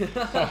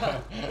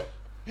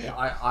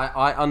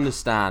 I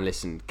understand.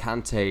 Listen,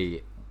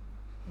 Kante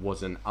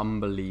was an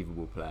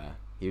unbelievable player.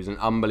 He was an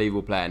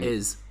unbelievable player.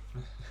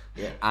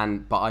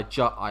 And but I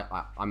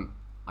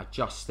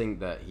just think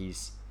that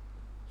he's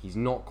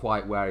not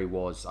quite where he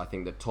was. I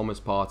think that Thomas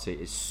Partey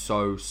is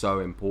so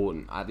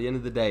important. At the end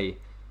of the day,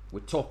 we're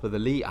top of the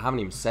league. I haven't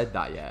even said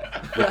that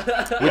yet.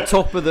 We're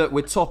top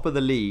of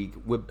the league.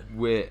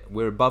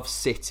 We're above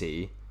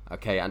City.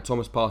 Okay, and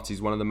Thomas Partey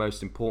is one of the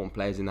most important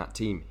players in that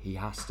team. He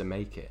has to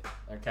make it.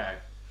 Okay.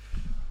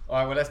 All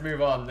right, well, let's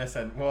move on.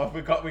 Listen, well,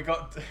 we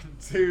got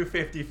two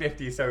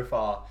 50-50 so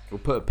far. We'll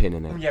put a pin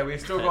in it. Yeah,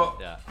 we've still got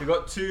Yeah. we've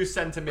got two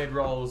centre mid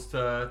roles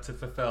to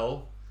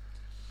fulfil.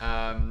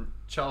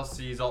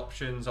 Chelsea's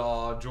options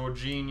are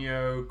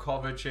Jorginho,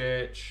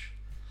 Kovacic,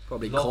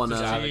 Probably Loftus-Cheek,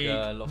 Connor.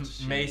 Gallagher,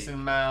 Loftus-Cheek.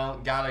 Mason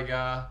Mount,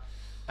 Gallagher,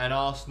 and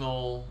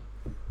Arsenal.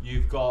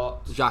 You've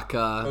got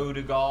Xhaka. Odegaard.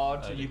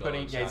 Odegaard, You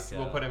putting? Yes, Xhaka.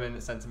 we'll put him in the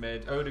centre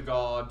mid.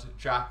 Odegaard,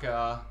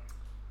 Xhaka.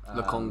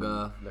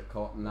 Lokonga.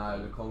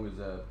 Lokonga's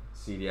a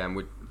CDM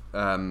with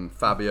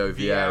Fabio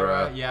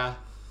Vieira, yeah,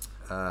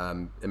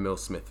 Emil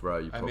Smith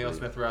Rowe. Emil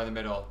Smith Rowe in the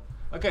middle.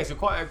 Okay, so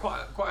quite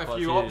a few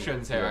few,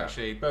 options here yeah.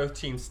 actually. Both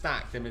teams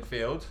stacked in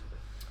midfield.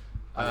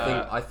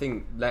 I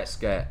think let's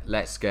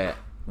get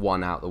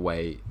one out the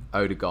way.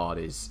 Odegaard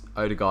is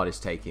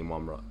taking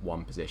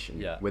one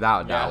position, Yeah.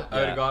 without a Yeah, doubt.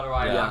 Odegaard,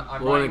 right? Yeah. Yeah,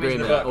 I'm All in writing this in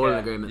the agreement. book, All in yeah.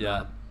 agreement. Yeah.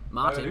 there.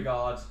 Martin.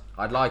 Odegaard.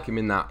 I'd like him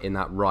in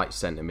that right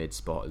centre mid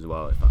spot as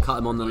well. Cut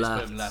him on the Always put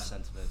left. him left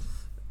centre mid.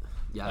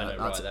 Yeah, No, that's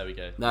right, it. there we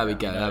go. There we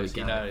go. He There we knows,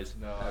 go. He knows.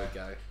 No, There we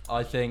go.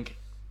 I think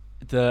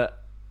that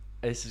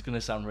this is going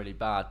to sound really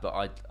bad,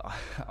 but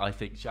I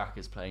think Jack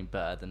is playing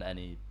better than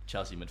any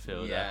Chelsea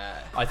midfielder. Yeah.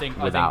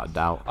 Without a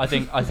doubt. I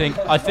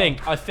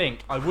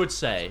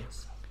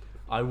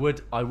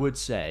would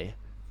say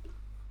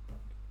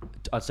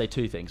I'd say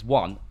two things.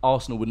 One,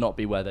 Arsenal would not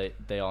be where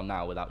they are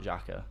now without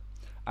Xhaka.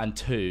 And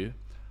two,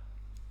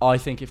 I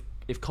think if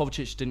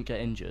Kovacic didn't get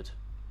injured,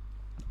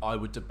 I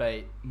would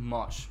debate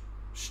much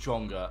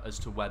stronger as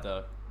to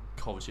whether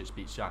Kovacic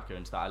beats Xhaka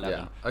into that 11.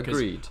 Yeah, 'Cause,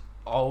 agreed.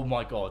 oh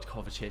my God,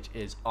 Kovacic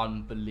is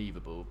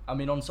unbelievable. I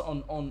mean,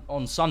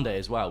 on Sunday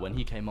as well, when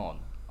he came on,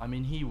 I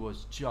mean, he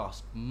was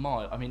just in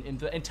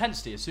the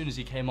intensity, as soon as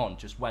he came on,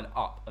 just went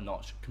up a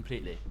notch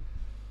completely.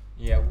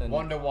 Yeah,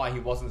 wonder why he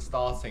wasn't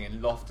starting,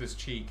 and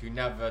Loftus-Cheek, who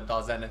never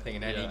does anything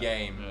in any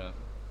game. Yeah.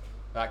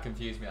 That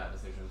confused me, that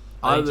decision.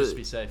 I think would- just to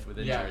be safe with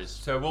Yeah, injuries.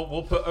 so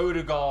we'll put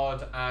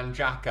Odegaard and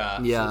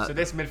Xhaka. Yeah. So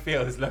this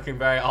midfield is looking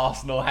very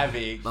Arsenal heavy.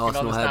 You can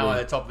Arsenal understand heavy. why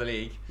they're top of the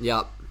league.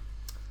 Yeah.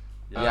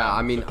 Yeah,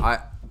 I mean,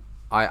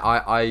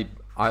 I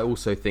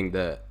also think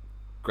that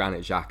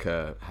Granit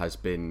Xhaka has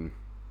been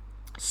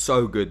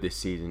so good this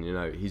season. You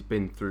know, he's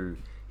been through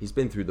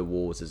the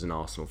wars as an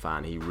Arsenal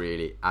fan. He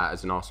really,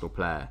 as an Arsenal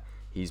player,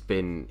 he's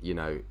been, you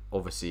know,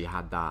 obviously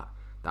had that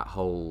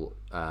whole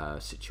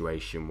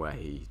situation where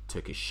he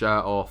took his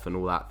shirt off and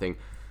all that thing.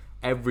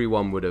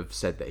 Everyone would have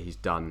said that he's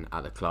done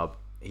at the club.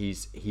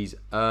 He's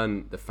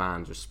earned the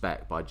fans'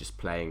 respect by just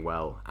playing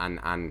well,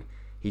 and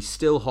he's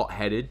still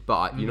hot-headed.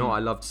 But you know what I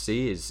love to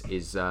see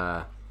is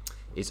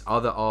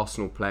other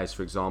Arsenal players,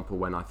 for example,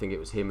 when I think it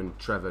was him and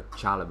Trevor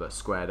Chalobah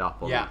squared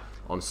up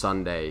on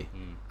Sunday,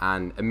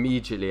 and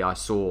immediately I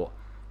saw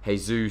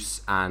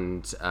Jesus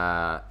and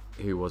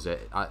who was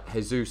it?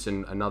 Jesus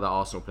and another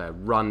Arsenal player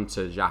run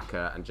to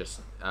Xhaka and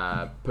just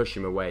push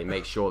him away.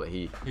 Make sure that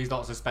he's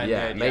not suspended.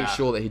 Yeah, make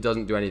sure that he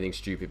doesn't do anything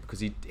stupid, because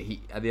he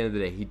at the end of the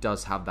day he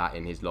does have that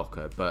in his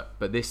locker. But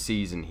this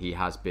season he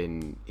has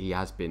been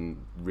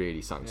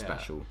really something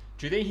special.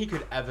 Do you think he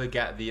could ever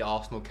get the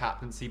Arsenal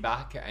captaincy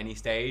back at any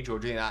stage, or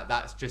do you think that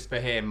that's just for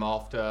him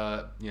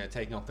after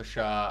taking off the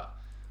shirt?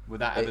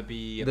 Would that ever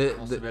be a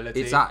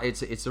possibility?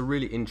 It's a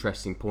really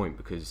interesting point,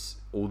 because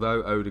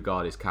although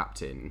Odegaard is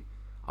captain,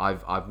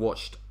 I've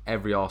watched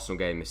every Arsenal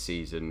game this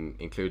season,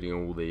 including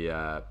all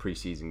the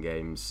pre-season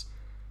games.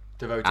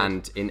 Devoted.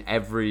 And in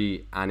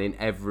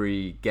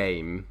every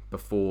game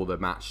before the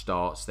match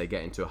starts, they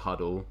get into a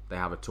huddle. They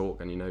have a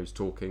talk, and you know who's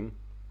talking?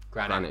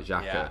 Granit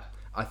Xhaka. Yeah.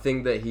 I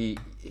think that he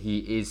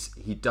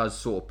does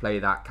sort of play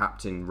that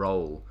captain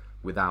role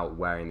without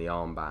wearing the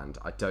armband.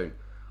 I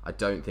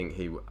don't think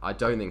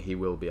he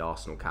will be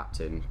Arsenal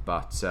captain,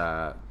 but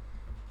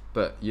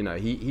he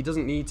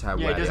doesn't need to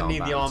wear the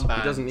armband.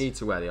 He doesn't need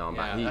to wear the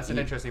armband. Yeah, that's an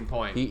interesting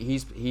point.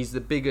 He's the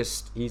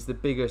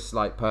biggest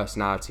like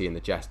personality in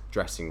the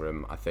dressing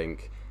room, I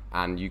think,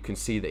 and you can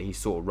see that he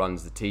sort of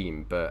runs the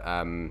team. But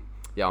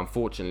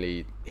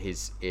unfortunately,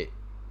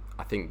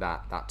 I think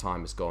that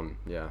time is gone.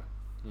 Yeah.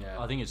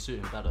 I think it's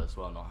suiting better as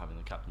well, not having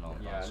the captain on.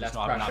 Yeah, it's less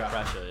not pressure. having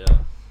that pressure. Yeah.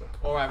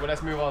 All right, well,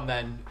 let's move on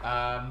then.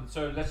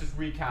 So let's just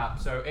recap.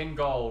 So in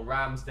goal,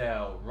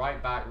 Ramsdale.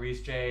 Right back,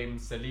 Reece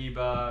James,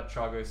 Saliba,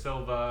 Thiago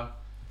Silva.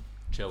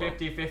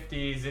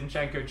 50-50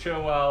 Zinchenko,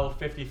 Chilwell.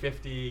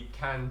 50-50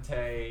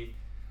 Kante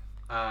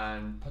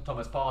and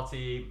Thomas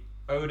Partey.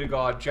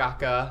 Odegaard,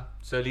 Xhaka.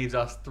 So it leaves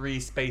us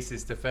 3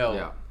 spaces to fill.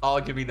 Yeah.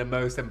 Arguably the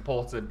most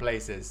important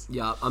places.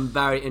 Yeah, I'm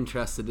very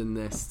interested in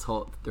this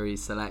top 3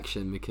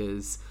 selection,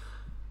 because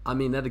I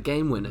mean, they're the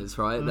game winners,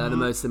 right? They're the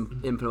most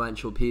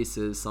influential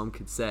pieces, some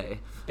could say.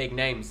 Big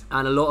names.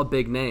 And a lot of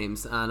big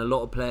names, and a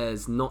lot of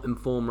players not in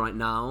form right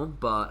now,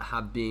 but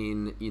have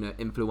been,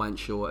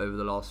 influential over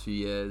the last few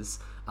years.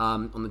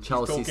 On the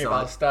Chelsea He's talking side,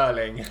 about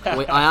Sterling.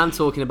 I am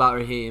talking about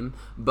Raheem,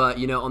 but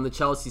on the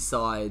Chelsea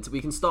side,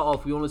 we can start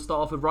off. We want to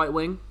start off with right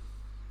wing.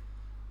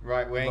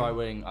 Right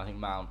wing. I think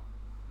Mount.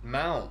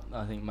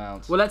 I think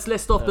Mount. Well, let's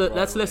list off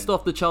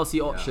the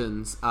Chelsea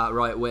options at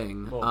right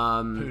wing. Well,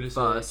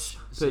 Pulisic,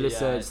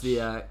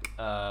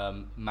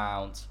 Ziyech,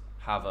 Mount,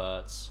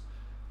 Havertz,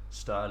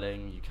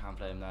 Sterling. You can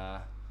play him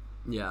there.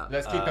 Yeah.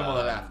 Let's keep him on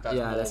the left. That's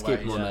let's keep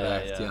him on the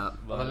left. Yeah.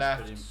 On the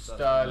left,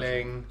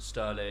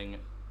 Sterling.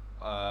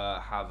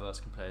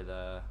 Havertz can play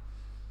there.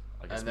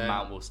 I guess And then,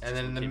 Mount will. and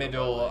then in the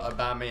middle,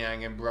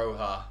 Aubameyang and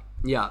Broha.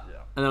 Yeah.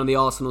 And then on the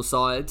Arsenal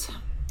side,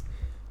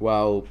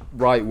 well,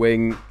 right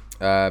wing,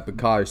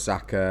 Bukayo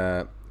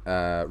Saka,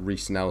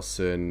 Reece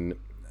Nelson,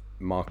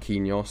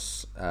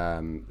 Marquinhos.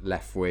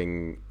 Left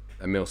wing,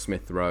 Emile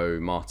Smith-Rowe,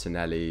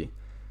 Martinelli,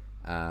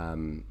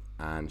 and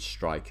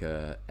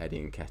striker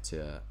Eddie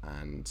Nketiah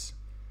and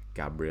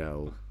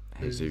Gabriel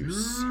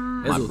Jesus.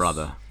 My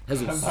brother.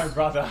 My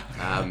brother.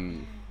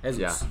 Jesus.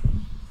 Yeah.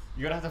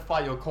 You're gonna have to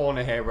fight your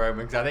corner here,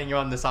 Roman, because I think you're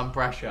under some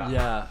pressure.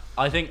 Yeah,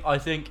 I think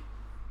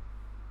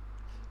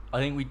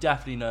we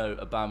definitely know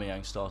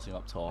Aubameyang starting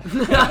up top.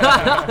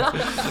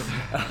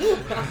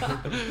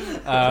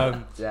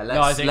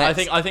 I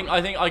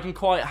think I can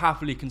quite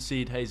happily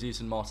concede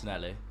Jesus and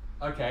Martinelli.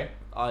 Okay.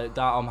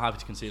 I'm happy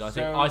to concede. I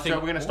think so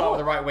we're gonna start with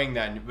the right wing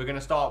then. We're gonna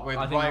start with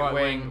right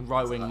wing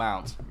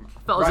Mount.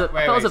 Felt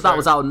as if that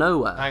was out of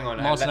nowhere. Hang on.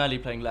 Martinelli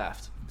playing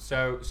left.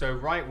 So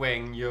right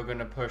wing, you're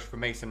gonna push for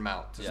Mason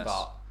Mount to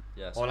start.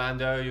 Yes.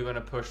 Orlando, you're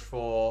gonna push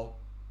for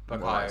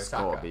Bukayo It's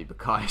Saka. got to be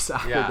Bukayo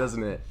Saka, Yeah.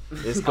 doesn't it?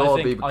 It's got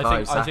to be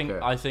Bukayo Saka.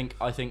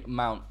 I think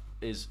Mount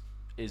is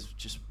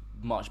just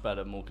much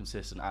better, more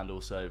consistent, and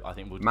also I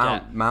think we'll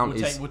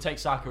take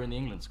Saka in the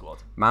England squad.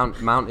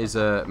 Mount is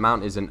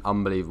an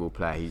unbelievable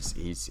player.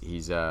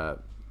 He's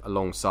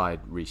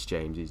alongside Reece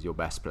James. He's your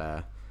best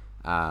player.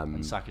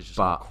 And Saka's just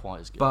not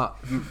quite as good. But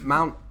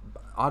Mount,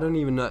 I don't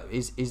even know.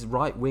 Is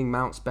right wing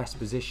Mount's best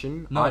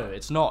position? No,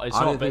 it's not. It's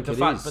not. But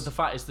the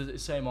fact is the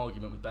same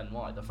argument with Ben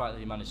White. The fact that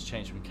he managed to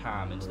change from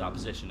Cam into that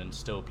position and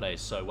still play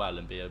so well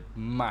and be a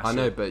massive. I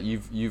know, but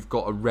you've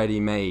got a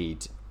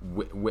ready-made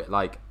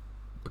like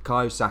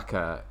Bukayo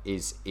Saka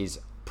is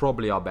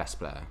probably our best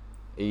player.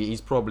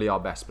 He's probably our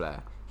best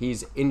player.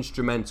 He's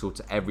instrumental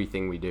to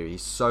everything we do.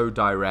 He's so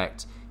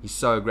direct. He's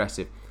so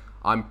aggressive.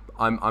 I'm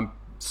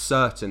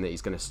certain that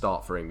he's going to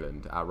start for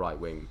England at right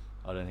wing.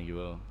 I don't think he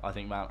will. I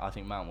think Mount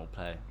will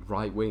play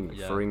right wing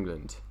for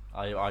England.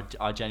 I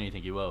genuinely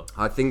think he will.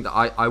 I think that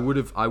I would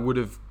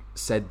have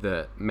said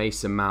that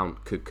Mason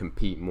Mount could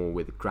compete more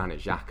with Granit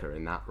Xhaka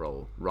in that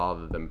role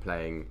rather than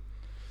playing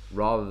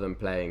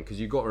because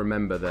you've got to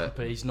remember that.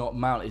 But he's not.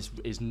 Mount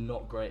is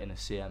not great in a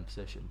CM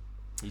position.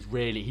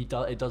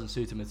 It doesn't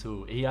suit him at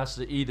all. He has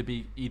to either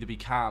be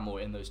Cam or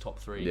in those top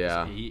 3.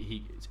 Yeah.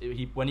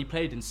 He when he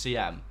played in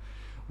CM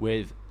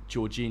with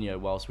Jorginho,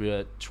 whilst we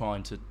were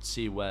trying to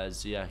see where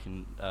Ziyech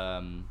and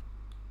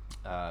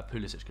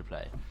Pulisic could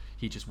play,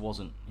 he just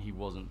wasn't. He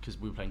wasn't, because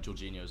we were playing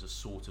Jorginho as a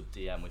sort of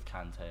DM with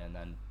Kante and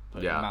then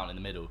putting Mount in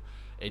the middle.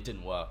 It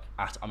didn't work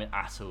at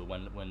all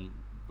when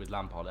with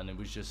Lampard, and it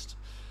was just,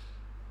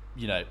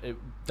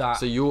 that.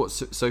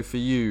 So for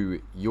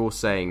you, you're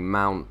saying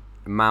Mount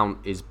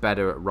is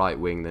better at right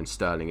wing than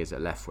Sterling is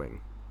at left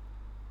wing.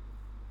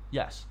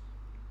 Yes.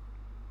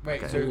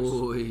 Wait,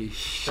 Okay.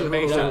 so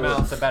Mason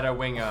Mount's a better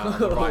winger on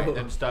the right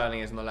than Sterling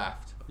is on the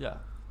left. Yeah.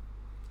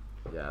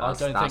 Yeah,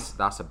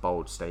 that's a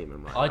bold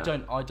statement, right?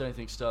 I don't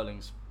think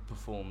Sterling's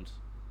performed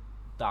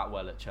that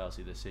well at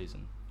Chelsea this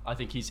season. I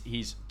think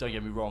he's don't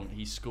get me wrong,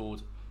 he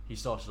started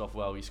off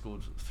well, he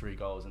scored 3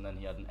 goals and then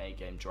he had an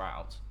 8-game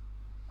drought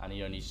and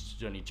he only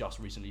just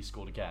recently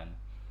scored again.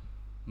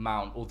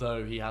 Mount,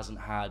 although he hasn't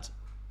had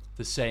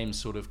the same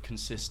sort of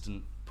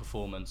consistent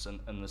performance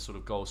and the sort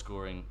of goal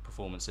scoring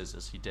performances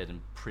as he did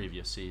in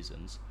previous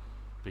seasons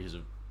because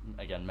of,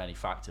 again, many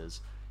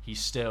factors, he's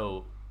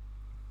still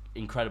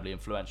incredibly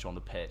influential on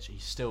the pitch.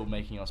 He's still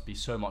making us be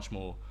so much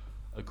more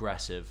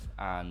aggressive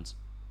and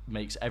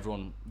makes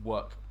everyone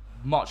work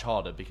much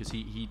harder because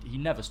he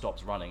never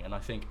stops running. And I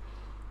think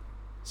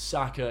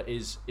Saka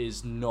is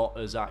not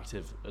as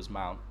active as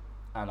Mount,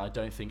 and I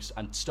don't think,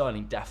 and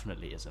Sterling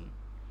definitely isn't.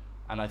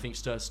 And I think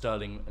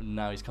Sterling,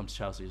 now he's come to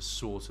Chelsea, has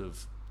sort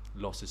of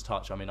lost his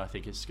touch. I mean, I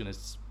think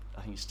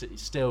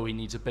still he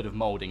needs a bit of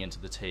moulding into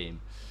the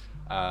team,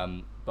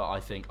 but I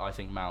think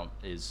Mount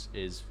is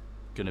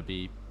going to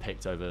be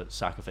picked over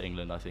Saka for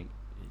England. I think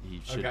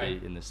he should be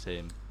in this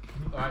team.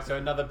 All right, so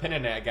another pin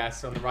in it, I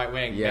guess, on the right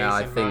wing. Yeah,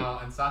 Mason I think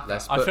Mount and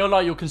Saka. I feel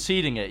like you're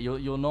conceding it.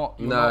 You're not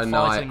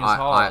fighting as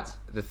hard.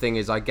 The thing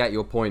is, I get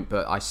your point,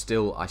 but I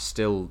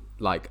still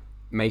like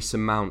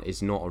Mason Mount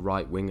is not a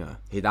right winger.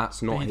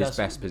 That's not his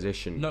best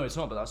position. No, it's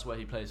not. But that's where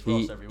he plays for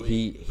us every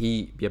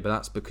week. But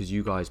that's because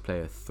you guys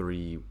play a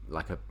 3,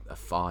 like a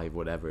 5,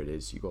 whatever it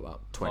is. You got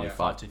about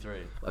 25,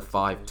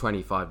 5-2-3.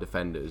 25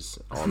 defenders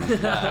on.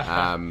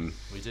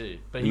 We do,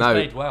 but he's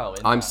played well.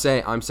 I'm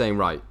saying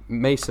right.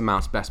 Mason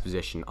Mount's best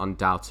position,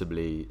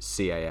 undoubtedly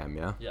CAM.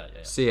 Yeah. Yeah.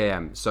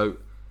 CAM. So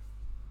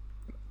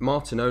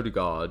Martin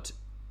Odegaard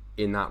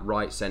in that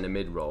right centre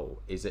mid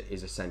role is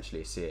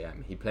essentially a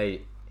CAM.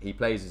 He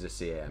plays as a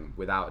CAM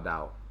without a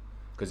doubt,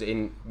 because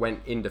in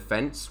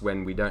defence,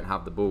 when we don't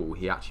have the ball,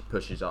 he actually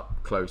pushes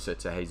up closer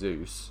to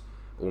Jesus,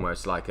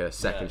 almost like a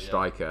second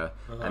striker.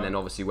 And then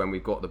obviously when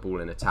we've got the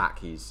ball in attack,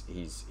 he's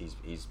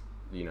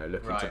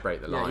looking to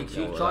break the line.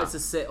 He tries to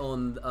sit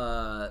on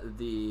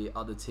the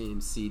other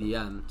team's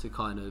CDM to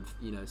kind of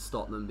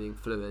stop them being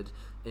fluid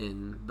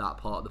in that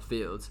part of the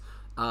field.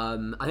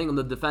 I think on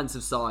the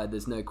defensive side,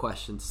 there's no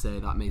question to say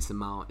that Mason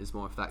Mount is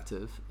more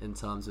effective in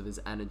terms of his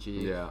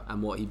energy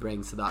and what he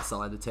brings to that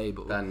side of the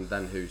table. Than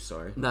who?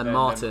 Sorry. Than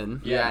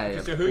Martin.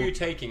 So who are you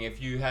taking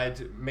if you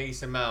had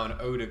Mason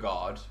Mount,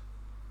 Odegaard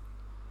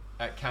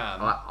at Cam?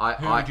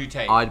 Who would you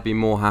take? I'd be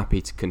more happy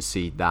to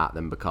concede that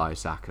than Bukayo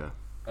Saka.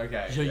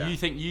 Okay. So you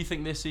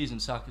think this season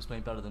Saka's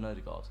playing better than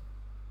Odegaard?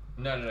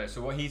 No.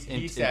 So what he's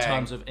saying, if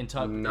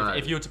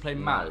you were to play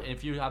Mount,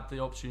 if you had the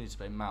opportunity to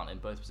play Mount in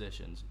both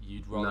positions,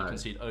 you'd rather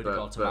concede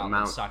Odegaard to Mount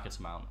than Saka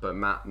to Mount. But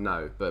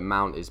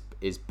Mount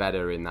is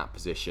better in that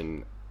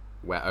position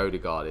where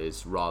Odegaard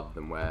is rather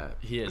than where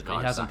he is. But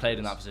he hasn't played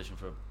in that position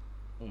for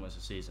almost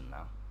a season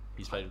now.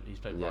 He's played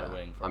right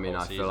wing for a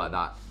whole season. Feel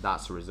like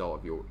that's a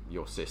result of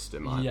your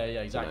system.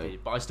 Exactly.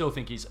 But I still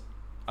think he's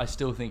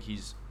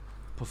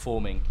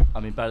performing. I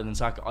mean, better than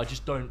Saka. I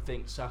just don't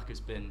think Saka's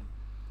been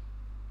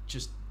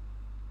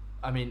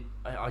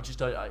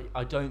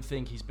I don't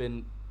think he's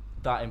been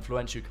that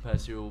influential compared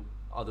to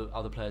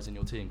other players in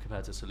your team,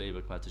 compared to Saliba,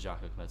 compared to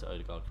Xhaka, compared to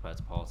Odegaard, compared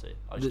to Partey.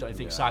 I just don't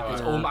think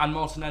Saka's and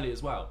Martinelli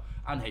as well,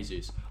 and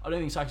Jesus. I don't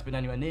think Saka's been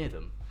anywhere near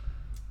them.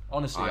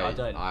 Honestly, I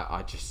don't.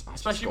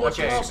 Especially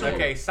watching Arsenal.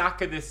 Okay,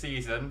 Saka this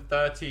season,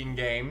 13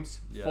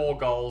 games, 4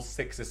 goals,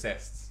 6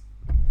 assists.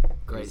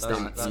 Great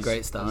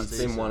stats.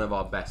 He's been one of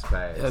our best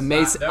players.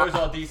 Those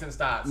are decent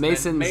stats.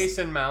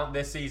 Mason Mount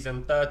this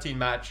season, 13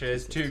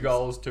 matches, 2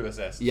 goals, 2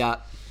 assists. Yeah.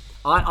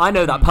 I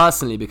know that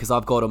personally because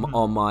I've got him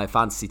on my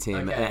fantasy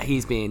team. Okay.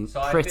 He's been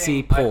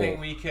pretty poor. I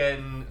think we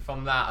can,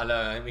 from that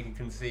alone, we can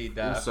concede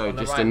that. Also,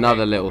 just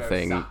another little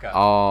thing.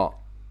 Our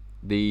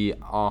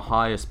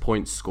highest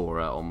point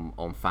scorer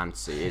on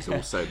fantasy is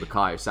also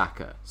Bukayo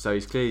Saka. So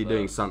he's clearly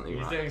doing something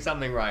right. He's doing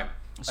something right.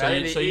 So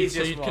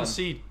you'd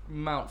concede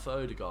Mount for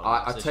Odegaard?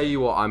 I tell you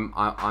what,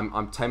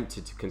 I'm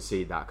tempted to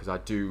concede that because I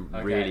do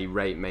really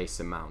rate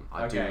Mason Mount.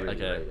 I do really rate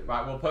him.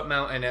 Right, we'll put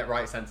Mount in at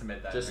right centre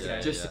mid then.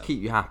 Just to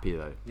keep you happy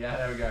though. Yeah,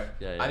 there we go.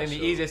 I think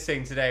the easiest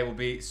thing today will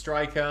be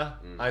striker.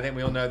 I think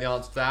we all know the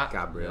answer to that.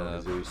 Gabriel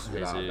Jesus,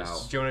 without a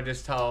doubt. Do you want to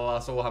just tell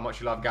us all how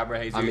much you love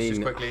Gabriel Jesus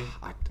just quickly?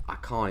 I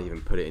can't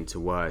even put it into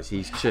words.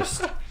 He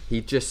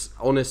just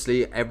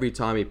honestly, every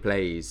time he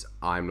plays,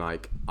 I'm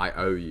like, I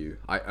owe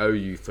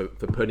you for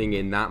putting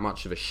in that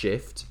much of a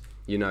shift.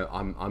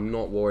 I'm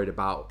not worried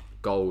about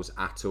goals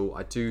at all.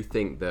 I do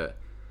think that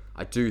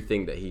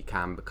he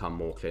can become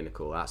more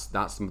clinical. That's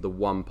the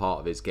one part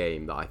of his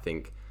game that I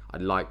think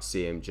I'd like to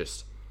see him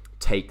just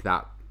take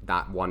that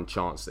one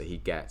chance that he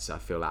gets. I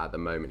feel like at the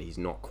moment he's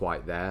not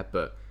quite there,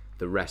 but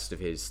the rest of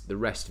his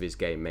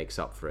game makes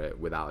up for it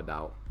without a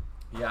doubt.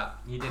 Yeah,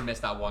 he did miss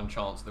that one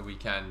chance the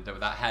weekend with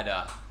that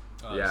header.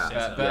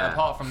 Yeah. But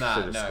apart from that,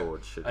 Should've no.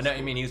 scored, should've I know what you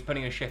scored. mean. He was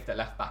putting a shift at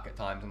left back at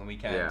times on the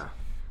weekend. Yeah.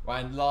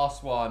 Right, and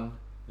last one,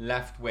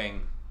 left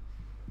wing.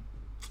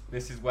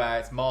 This is where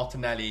it's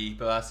Martinelli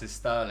versus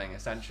Sterling,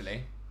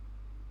 essentially.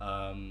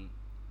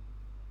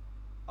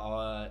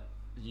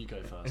 You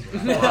go first.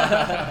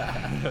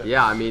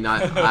 Yeah, I mean,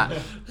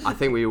 I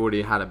think we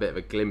already had a bit of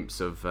a glimpse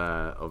of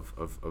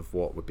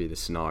what would be the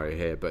scenario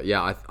here. But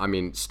yeah, I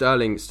mean,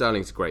 Sterling's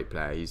a great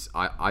player.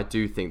 I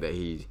do think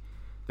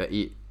that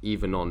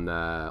even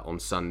on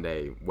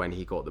Sunday when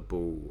he got the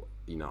ball,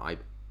 you know, I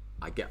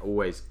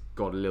always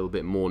got a little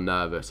bit more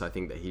nervous. I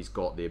think that he's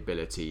got the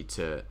ability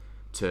to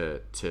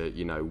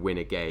you know, win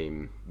a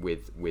game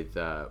with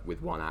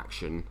one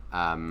action.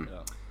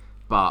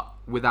 But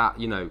without,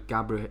 you know,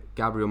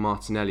 Gabriel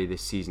Martinelli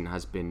this season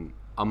has been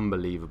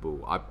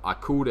unbelievable. I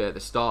called it at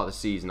the start of the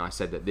season. I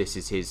said that this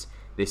is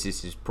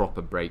his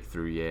proper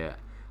breakthrough year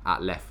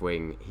at left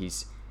wing.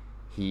 He's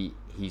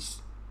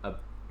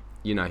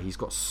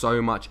got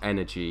so much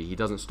energy. He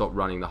doesn't stop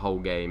running the whole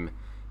game.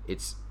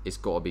 It's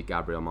got to be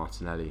Gabriel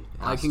Martinelli.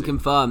 I can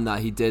confirm that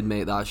he did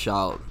make that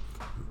shout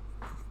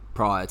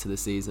prior to the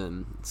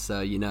season. So,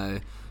 you know,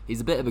 he's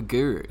a bit of a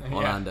guru,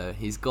 Orlando. Yeah.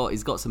 He's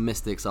got some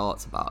mystics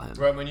arts about him.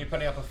 Roman, you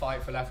putting up a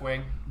fight for left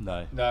wing?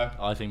 No. No.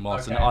 I think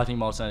Okay.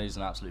 Martinelli's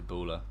an absolute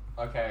baller.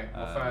 Okay,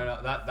 well, fair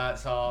enough.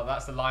 That's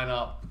the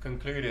lineup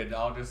concluded.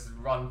 I'll just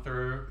run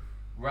through: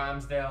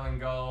 Ramsdale in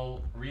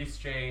goal, Reece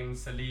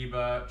James,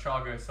 Saliba,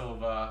 Thiago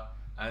Silva,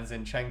 and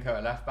Zinchenko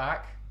at left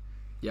back.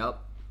 Yep.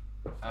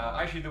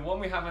 Actually, the one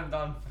we haven't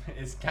done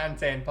is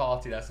Kante and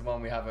Partey. That's the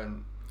one we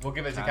haven't. We'll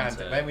give it to Kante.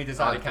 Kante. Then we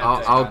decided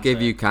Kante. I'll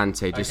give you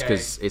Kante just Okay.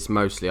 because it's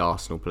mostly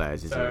Arsenal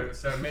players, isn't it?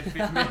 So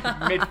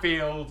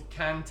midfield,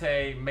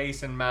 Kante,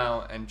 Mason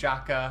Mount, and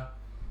Xhaka.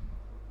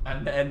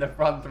 And then the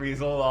front three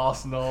is all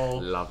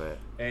Arsenal. Love it.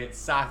 It's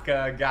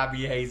Saka, Gabby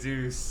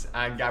Jesus,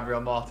 and Gabriel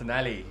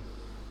Martinelli.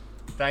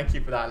 Thank you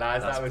for that,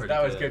 lads. That's that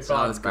was pretty good good.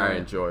 fun. That was Very great.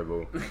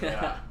 enjoyable.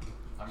 Yeah.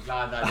 I'm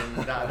glad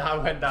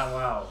that went down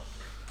well.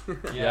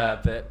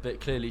 Yeah,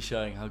 but clearly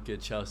showing how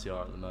good Chelsea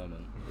are at the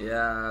moment.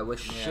 Yeah, we're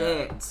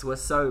shit. We're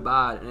so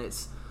bad, and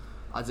it's,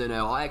 I don't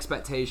know. Our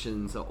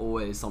expectations are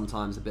always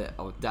sometimes a bit,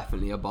 or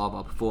definitely above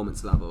our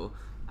performance level,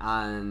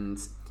 and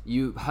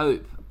you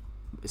hope,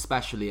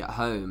 especially at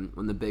home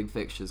when the big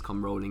fixtures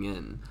come rolling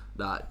in,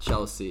 that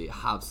Chelsea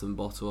have some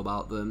bottle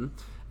about them.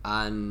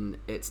 And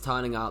it's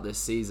turning out this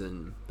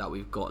season that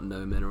we've got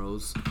no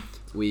minerals.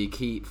 We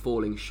keep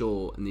falling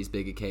short in these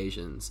big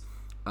occasions.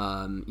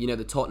 You know,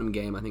 the Tottenham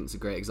game, I think, is a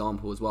great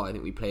example as well. I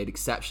think we played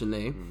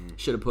exceptionally,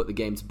 should have put the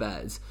game to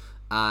bed,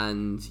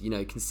 and, you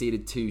know,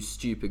 conceded 2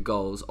 stupid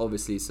goals.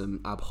 Obviously,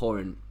 some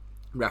abhorrent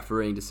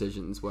refereeing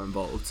decisions were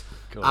involved.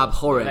 God.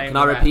 Abhorrent. Blame Can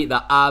I the ref. repeat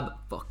that?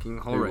 Fucking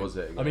Who horrent. was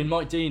it again? I mean,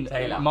 Mike Dean.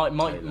 Taylor.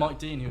 Mike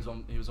Dean, he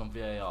was on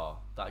VAR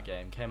that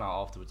game. Came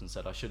out afterwards and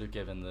said, "I should have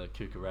given the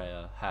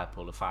Cucurella hair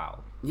pull a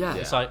foul." Yeah.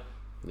 It's like,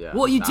 Yeah.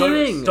 What are you That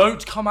doing?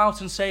 don't come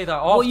out and say that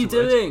afterwards. What are you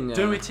doing?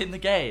 Do it in the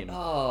game.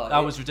 Oh, that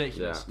was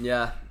ridiculous.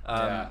 Yeah.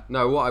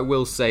 No, what I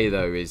will say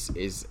though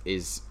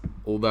is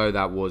although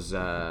that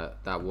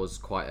was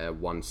quite a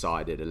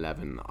one-sided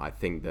 11, I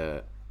think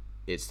that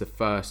it's the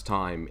first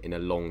time in a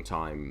long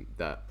time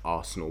that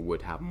Arsenal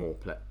would have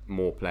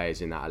more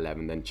players in that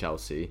 11 than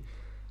Chelsea.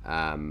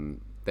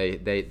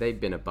 They've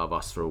been above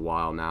us for a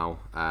while now.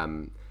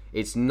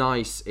 It's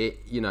nice.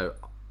 You know,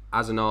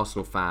 as an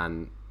Arsenal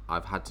fan,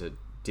 I've had to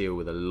deal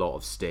with a lot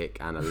of stick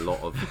and a lot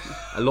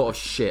of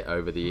shit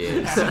over the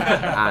years,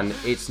 and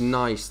it's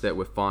nice that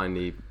we're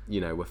finally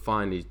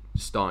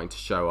starting to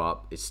show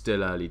up. It's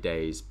still early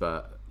days,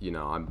 but you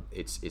know,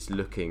 it's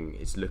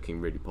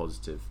looking really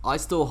positive. I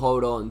still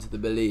hold on to the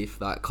belief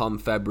that come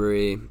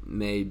February,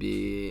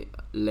 maybe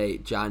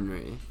late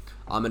January,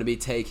 I'm going to be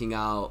taking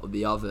out of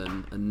the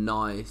oven a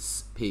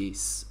nice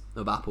piece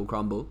of apple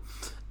crumble,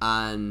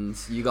 and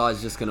you guys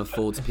are just going to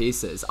fall to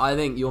pieces. I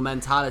think your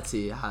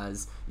mentality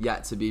has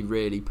yet to be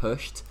really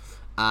pushed,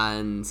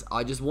 and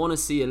I just want to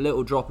see a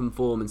little drop in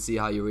form and see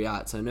how you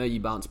react. I know you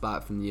bounced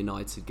back from the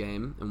United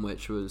game, and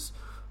which was,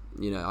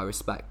 you know, I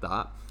respect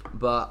that,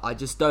 but I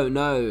just don't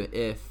know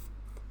if,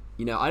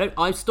 you know,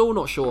 I'm still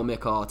not sure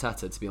Mikel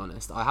Arteta, to be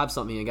honest. I have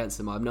something against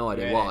him. I have no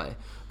idea why,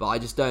 but I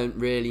just don't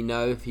really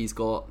know if he's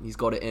got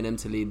it in him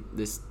to lead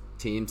this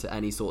team to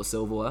any sort of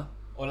silverware.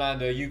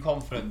 Orlando, are you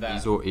confident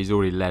that? He's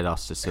already led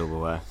us to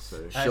silverware.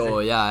 So.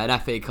 Sure, yeah, an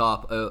FA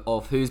Cup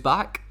of who's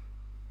back?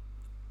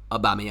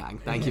 Aubameyang.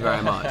 Thank you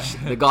very much.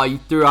 The guy you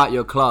threw out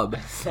your club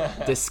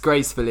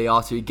disgracefully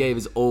after he gave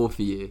his all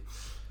for you.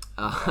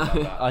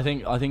 I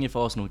think if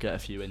Arsenal get a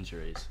few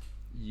injuries,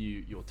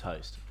 you're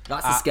toast.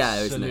 That's the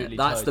scare, isn't it? Absolutely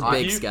That's the toast.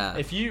 big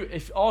If you- scare.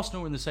 If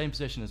Arsenal were in the same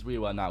position as we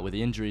were now, with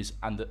the injuries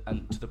and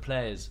to the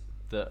players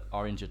that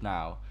are injured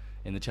now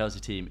in the Chelsea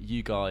team,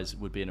 you guys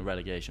would be in a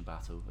relegation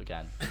battle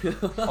again.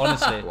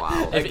 Honestly,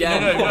 Wow.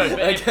 Again.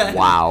 Again.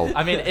 Wow.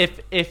 I mean,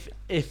 if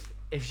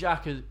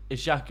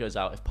Xhaka goes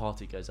out, if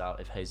Partey goes out,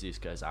 if Jesus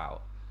goes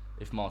out,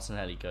 if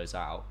Martinelli goes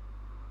out,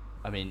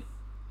 I mean,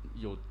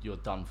 you're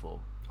done for.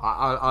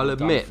 I'll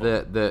admit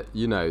that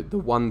you know the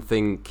one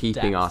thing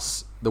keeping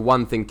us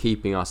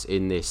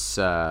in this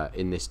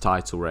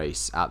title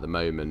race at the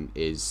moment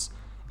is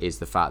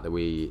the fact that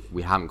we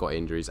haven't got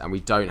injuries and we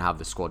don't have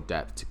the squad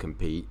depth to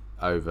compete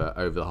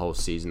over the whole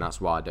season.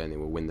 That's why I don't think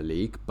we'll win the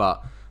league.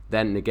 But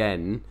then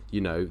again, you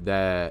know,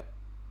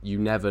 you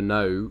never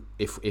know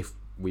if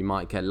we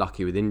might get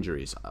lucky with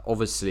injuries.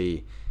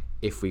 Obviously,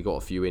 if we got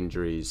a few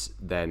injuries,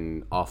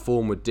 then our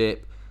form would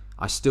dip.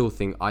 I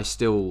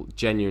still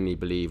genuinely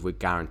believe we're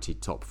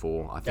guaranteed top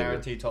four.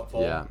 Guaranteed top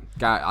four. Yeah,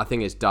 I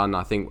think it's done.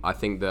 I think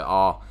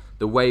that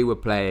the way we're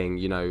playing,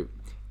 you know,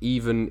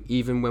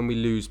 even when we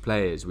lose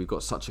players, we've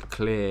got such a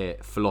clear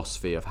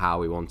philosophy of how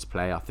we want to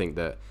play. I think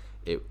that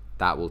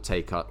that will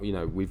take up. You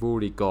know, we've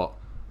already got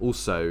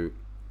also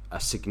a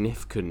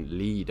significant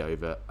lead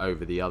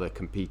over the other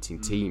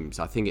competing teams.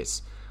 I think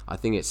it's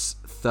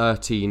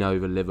 13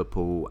 over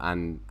Liverpool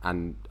and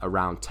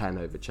around 10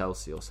 over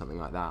Chelsea or something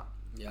like that.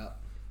 Yeah.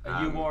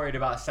 Are you worried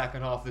about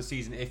second half of the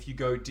season if you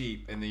go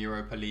deep in the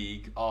Europa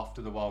League after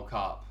the World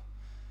Cup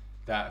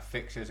that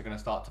fixtures are going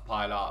to start to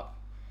pile up,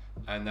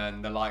 and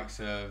then the likes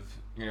of,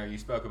 you know, you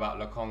spoke about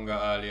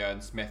Lokonga earlier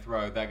and Smith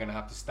Rowe, they're going to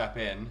have to step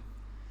in?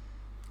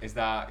 Is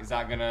that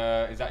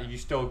you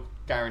still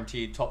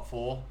guaranteed top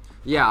four?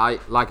 Yeah,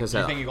 like I said,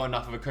 Do you think you got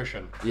enough of a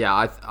cushion?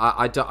 Yeah,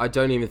 I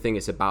don't even think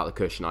it's about the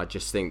cushion. I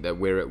just think that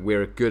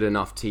we're a good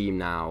enough team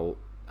now,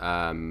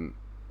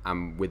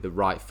 and with the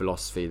right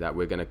philosophy that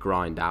we're going to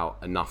grind out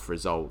enough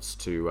results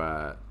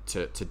to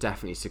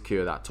definitely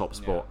secure that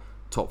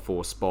top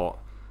four spot.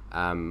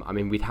 I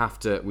mean, we'd have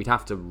to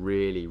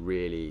really,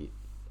 really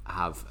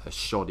have a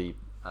shoddy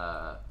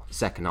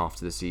second half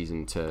to the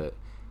season to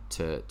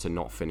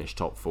not finish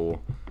top four.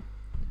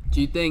 Do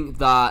you think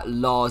that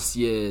last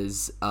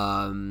year's,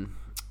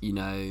 you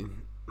know,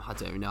 I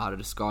don't even know how to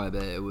describe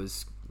it. It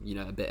was, you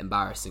know, a bit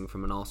embarrassing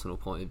from an Arsenal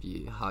point of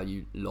view, how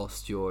you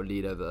lost your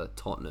lead over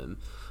Tottenham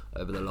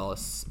over the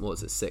last,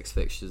 6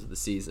 fixtures of the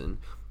season.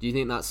 Do you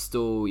think that's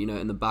still, you know,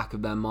 in the back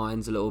of their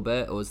minds a little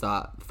bit, or is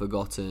that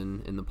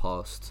forgotten in the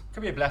past?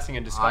 Could be a blessing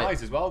in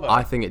disguise as well, though.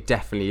 I think it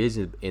definitely is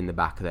in the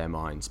back of their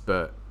minds,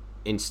 but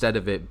instead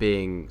of it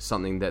being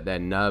something that they're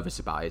nervous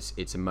about,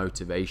 it's a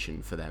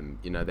motivation for them.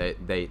 You know,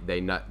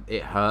 they know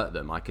it hurt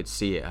them. I could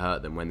see it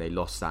hurt them when they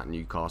lost that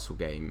Newcastle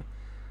game.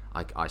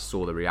 I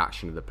saw the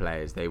reaction of the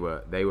players. They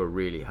were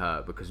really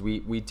hurt because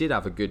we did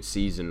have a good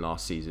season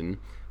last season.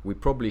 We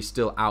probably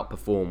still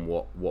outperformed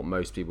what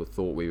most people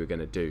thought we were going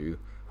to do.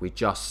 We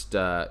just,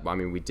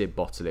 we did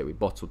bottle it. We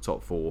bottled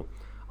top four.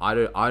 I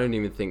don't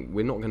even think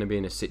we're not going to be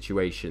in a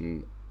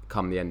situation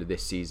come the end of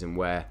this season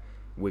where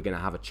we're going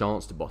to have a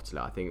chance to bottle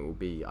it. I think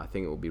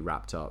it will be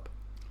wrapped up.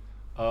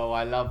 Oh,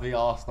 I love the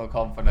Arsenal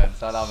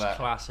confidence. I love it.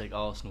 Classic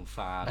Arsenal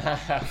fan.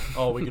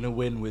 Oh, we're going to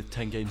win with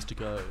 10 games to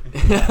go.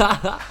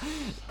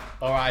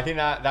 All right, I think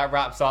that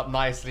wraps up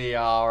nicely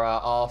our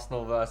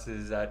Arsenal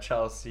versus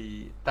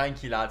Chelsea.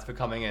 Thank you, lads, for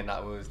coming in.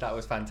 That was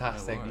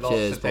fantastic. No worries. Lots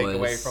Cheers, to take boys.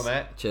 away from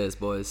it. Cheers,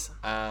 boys.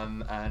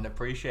 And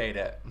appreciate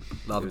it.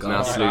 Love It was guys.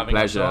 an absolute having us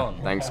pleasure.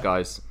 on. Thanks,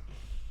 guys.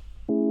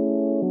 But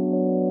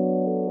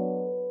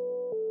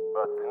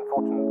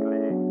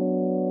unfortunately,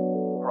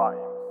 crimes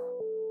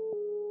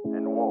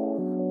and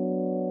wars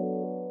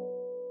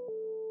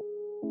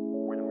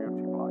will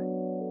multiply.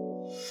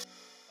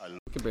 You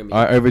can bring me.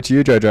 All right, over to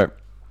you, Jojo.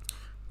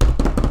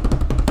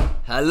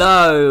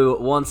 Hello,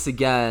 once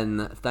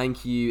again.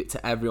 Thank you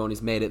to everyone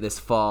who's made it this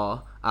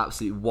far.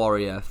 Absolute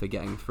warrior for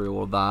getting through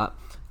all of that.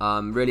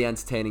 Really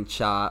entertaining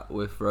chat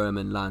with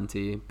Roman,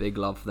 Lanty. Big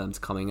love for them to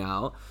coming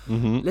out.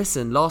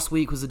 Listen, last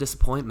week was a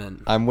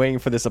disappointment. I'm waiting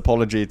for this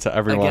apology to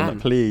everyone. Again,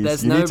 Please,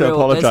 there's you no need to real-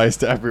 apologise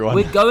to everyone.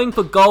 We're going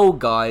for gold,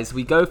 guys.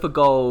 We go for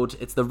gold.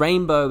 It's the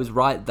rainbow is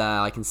right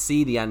there. I can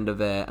see the end of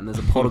it, and there's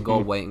a pot of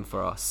gold waiting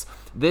for us.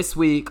 This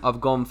week, I've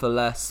gone for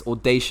less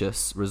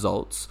audacious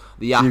results.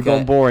 The You've gone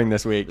Yaka, boring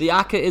this week. the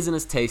Yaka isn't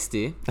as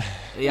tasty.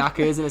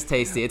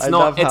 It's I not.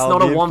 love It's how not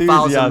the a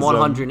enthusiasm-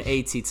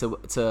 1,180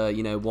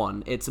 to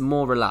 1. It's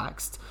more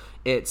relaxed.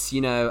 It's,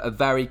 you know, a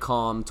very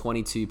calm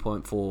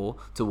 22.4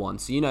 to 1.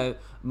 So,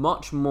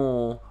 much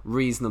more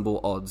reasonable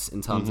odds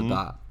in terms of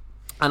that.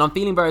 And I'm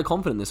feeling very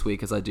confident this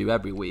week, as I do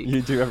every week.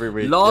 You do every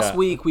week. Last yeah.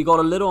 week, we got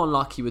a little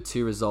unlucky with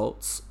 2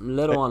 results. A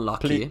little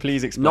unlucky.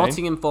 Please explain.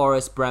 Nottingham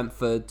Forest,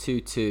 Brentford,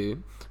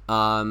 2-2.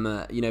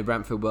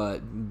 Brentford were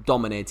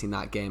dominating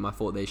that game. I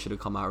thought they should have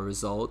come out a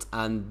result.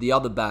 And the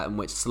other bet, in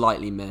which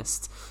slightly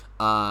missed,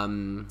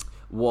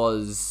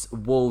 was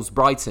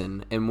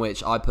Wolves-Brighton, in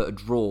which I put a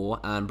draw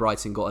and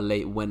Brighton got a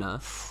late winner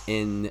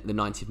in the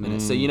 90th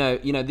minute. So,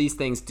 these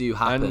things do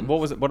happen. And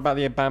what about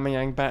the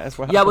Aubameyang bet as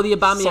well? Yeah, well, the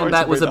Aubameyang Sorry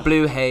bet to was bring a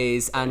blue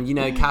haze, and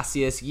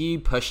Cassius, you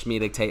pushed me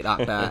to take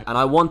that bet, and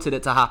I wanted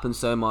it to happen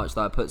so much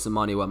that I put some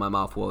money where my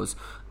mouth was,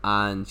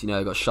 and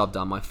it got shoved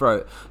down my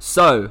throat.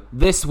 So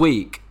this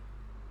week,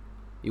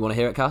 You want to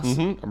hear it, Cass?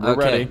 We're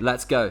ready.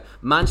 Let's go.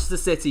 Manchester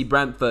City,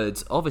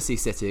 Brentford. Obviously,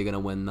 City are going to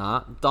win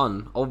that.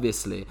 Done,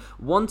 obviously.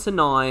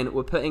 1-9.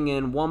 We're putting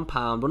in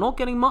 £1. We're not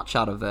getting much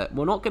out of it.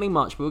 We're not getting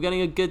much, but we're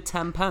getting a good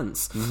 10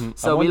 pence.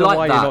 So we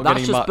like that.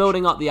 That's just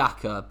building up the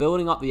ACCA.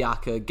 Building up the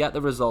ACCA. Get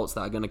the results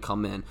that are going to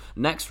come in.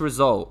 Next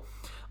result.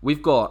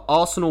 We've got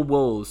Arsenal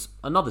Wolves.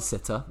 Another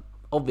sitter.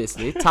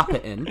 Obviously, tap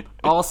it in.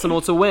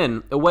 Arsenal to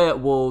win. Away at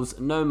Wolves.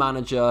 No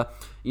manager.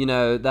 You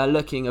know, they're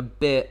looking a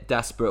bit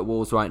desperate,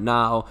 Wolves, right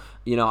now.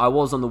 You know, I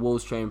was on the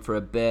Wolves train for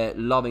a bit,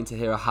 loving to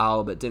hear a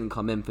howl, but didn't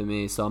come in for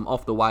me, so I'm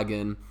off the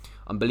wagon.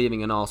 I'm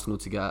believing in Arsenal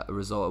to get a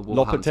result at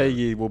Wolverhampton.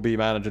 Lopetegui will be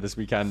manager this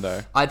weekend,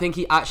 though. I think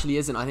he actually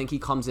isn't. I think he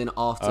comes in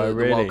after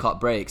really? the World Cup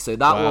break. So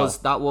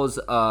that was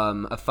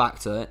a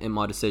factor in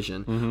my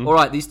decision. All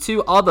right, these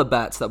two other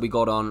bets that we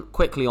got on,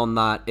 quickly on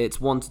that, it's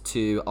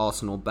 1-2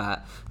 Arsenal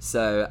bet.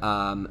 So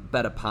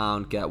bet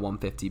 £1, get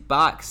 150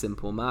 back.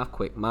 Simple math,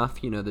 quick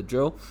math, you know the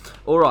drill.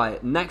 All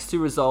right, next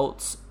two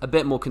results, a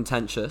bit more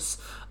contentious.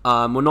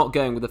 We're not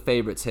going with the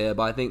favourites here,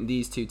 but I think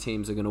these two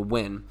teams are going to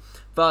win.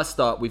 First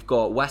up, we've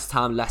got West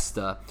Ham,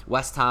 Leicester.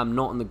 West Ham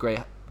not in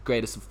the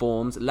greatest of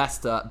forms.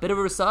 Leicester, a bit of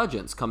a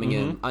resurgence coming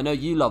in. I know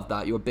you love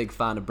that. You're a big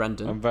fan of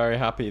Brendan. I'm very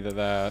happy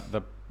that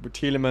the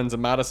Tielemans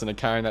and Maddison are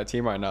carrying that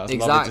team right now. It's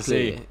lovely to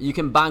see. You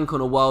can bank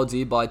on a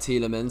worldie by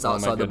Tielemans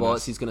outside the box.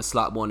 goodness. He's going to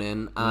slap one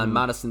in, and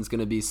Maddison's going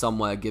to be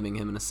somewhere giving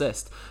him an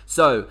assist.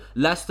 So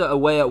Leicester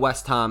away at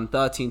West Ham,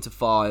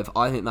 13-5.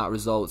 I think that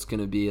result's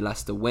going to be a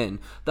Leicester win.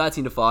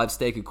 13-5.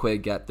 Stake a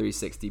quid, get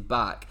 360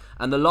 back.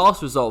 And the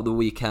last result of the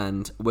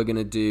weekend, we're going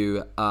to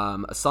do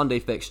a Sunday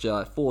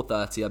fixture at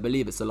 4:30. I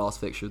believe it's the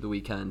last fixture of the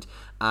weekend.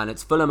 And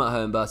it's Fulham at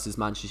home versus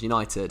Manchester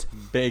United.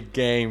 Big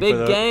game. Big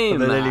for game.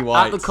 the Lily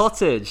Whites. At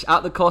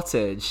the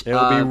cottage.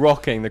 It'll be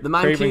rocking. The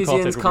Craven Cottage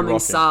Mancusians will coming be rocking.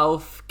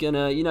 south.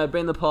 Gonna,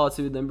 bring the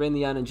party with them, bring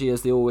the energy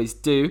as they always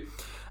do.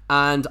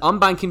 And I'm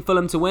banking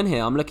Fulham to win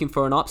here. I'm looking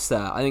for an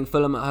upset. I think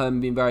Fulham at home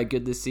have been very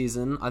good this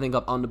season. I think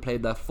I've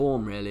underplayed their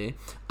form, really.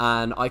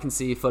 And I can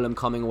see Fulham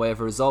coming away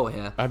with a result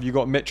here. Have you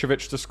got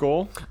Mitrovic to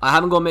score? I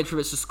haven't got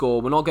Mitrovic to score.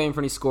 We're not going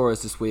for any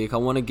scorers this week. I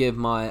want to give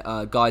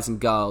my guys and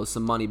girls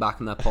some money back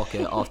in their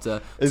pocket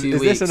after 2 weeks.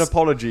 Is this an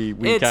apology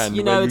weekend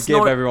where you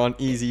give everyone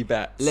easy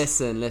bets?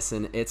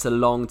 Listen. It's a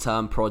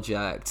long-term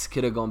project.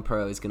 Kid have gone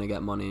pro is going to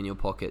get money in your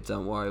pocket.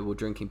 Don't worry. We're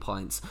drinking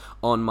pints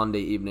on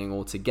Monday evening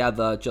all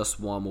together.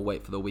 Just one. We'll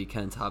wait for the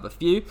weekend to have a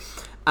few.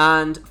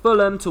 And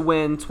Fulham to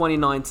win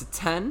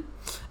 29-10.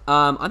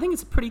 I think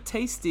it's a pretty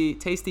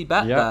tasty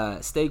bet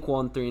there. Stake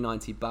 1,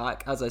 390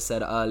 back. As I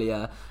said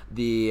earlier,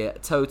 the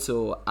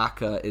total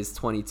ACCA is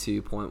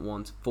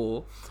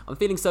 22.14. I'm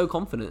feeling so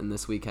confident in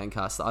this weekend,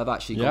 Cass, that I've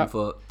actually gone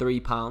for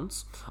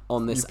 £3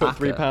 on this ACCA. You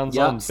put £3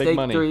 on, big stake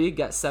money. 3,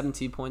 get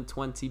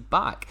 70.20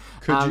 back.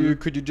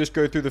 Could you just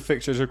go through the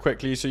fixtures real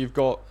quickly? So you've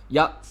got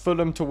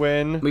Fulham to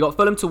win. We got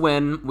Fulham to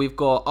win. We've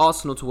got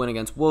Arsenal to win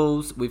against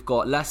Wolves. We've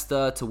got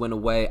Leicester to win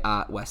away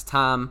at West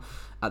Ham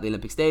at the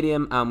Olympic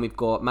Stadium, and we've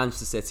got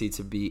Manchester City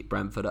to beat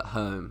Brentford at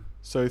home.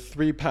 So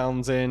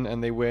 £3 in,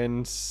 and they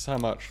win how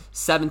much?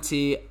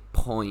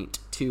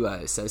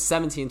 70.20. So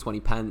 70 and 20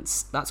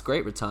 pence. That's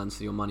great returns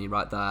for your money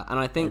right there. And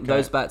I think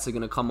those bets are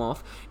going to come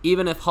off.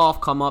 Even if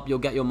half come up, you'll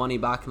get your money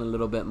back and a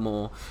little bit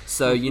more.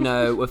 So,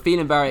 we're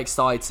feeling very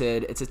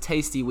excited. It's a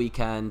tasty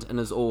weekend. And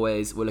as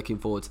always, we're looking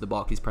forward to the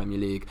Barclays Premier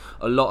League.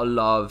 A lot of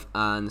love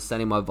and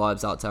sending my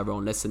vibes out to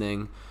everyone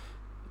listening.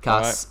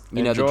 Cass, right.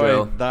 You know the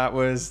drill. That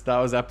was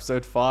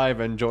episode 5,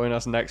 and join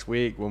us next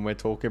week when we're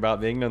talking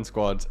about the England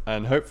squad,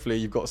 and hopefully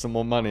you've got some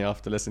more money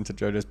after listening to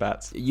Jojo's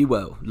bets. You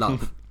will.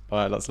 Love. All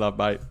right, lots of love,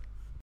 bye.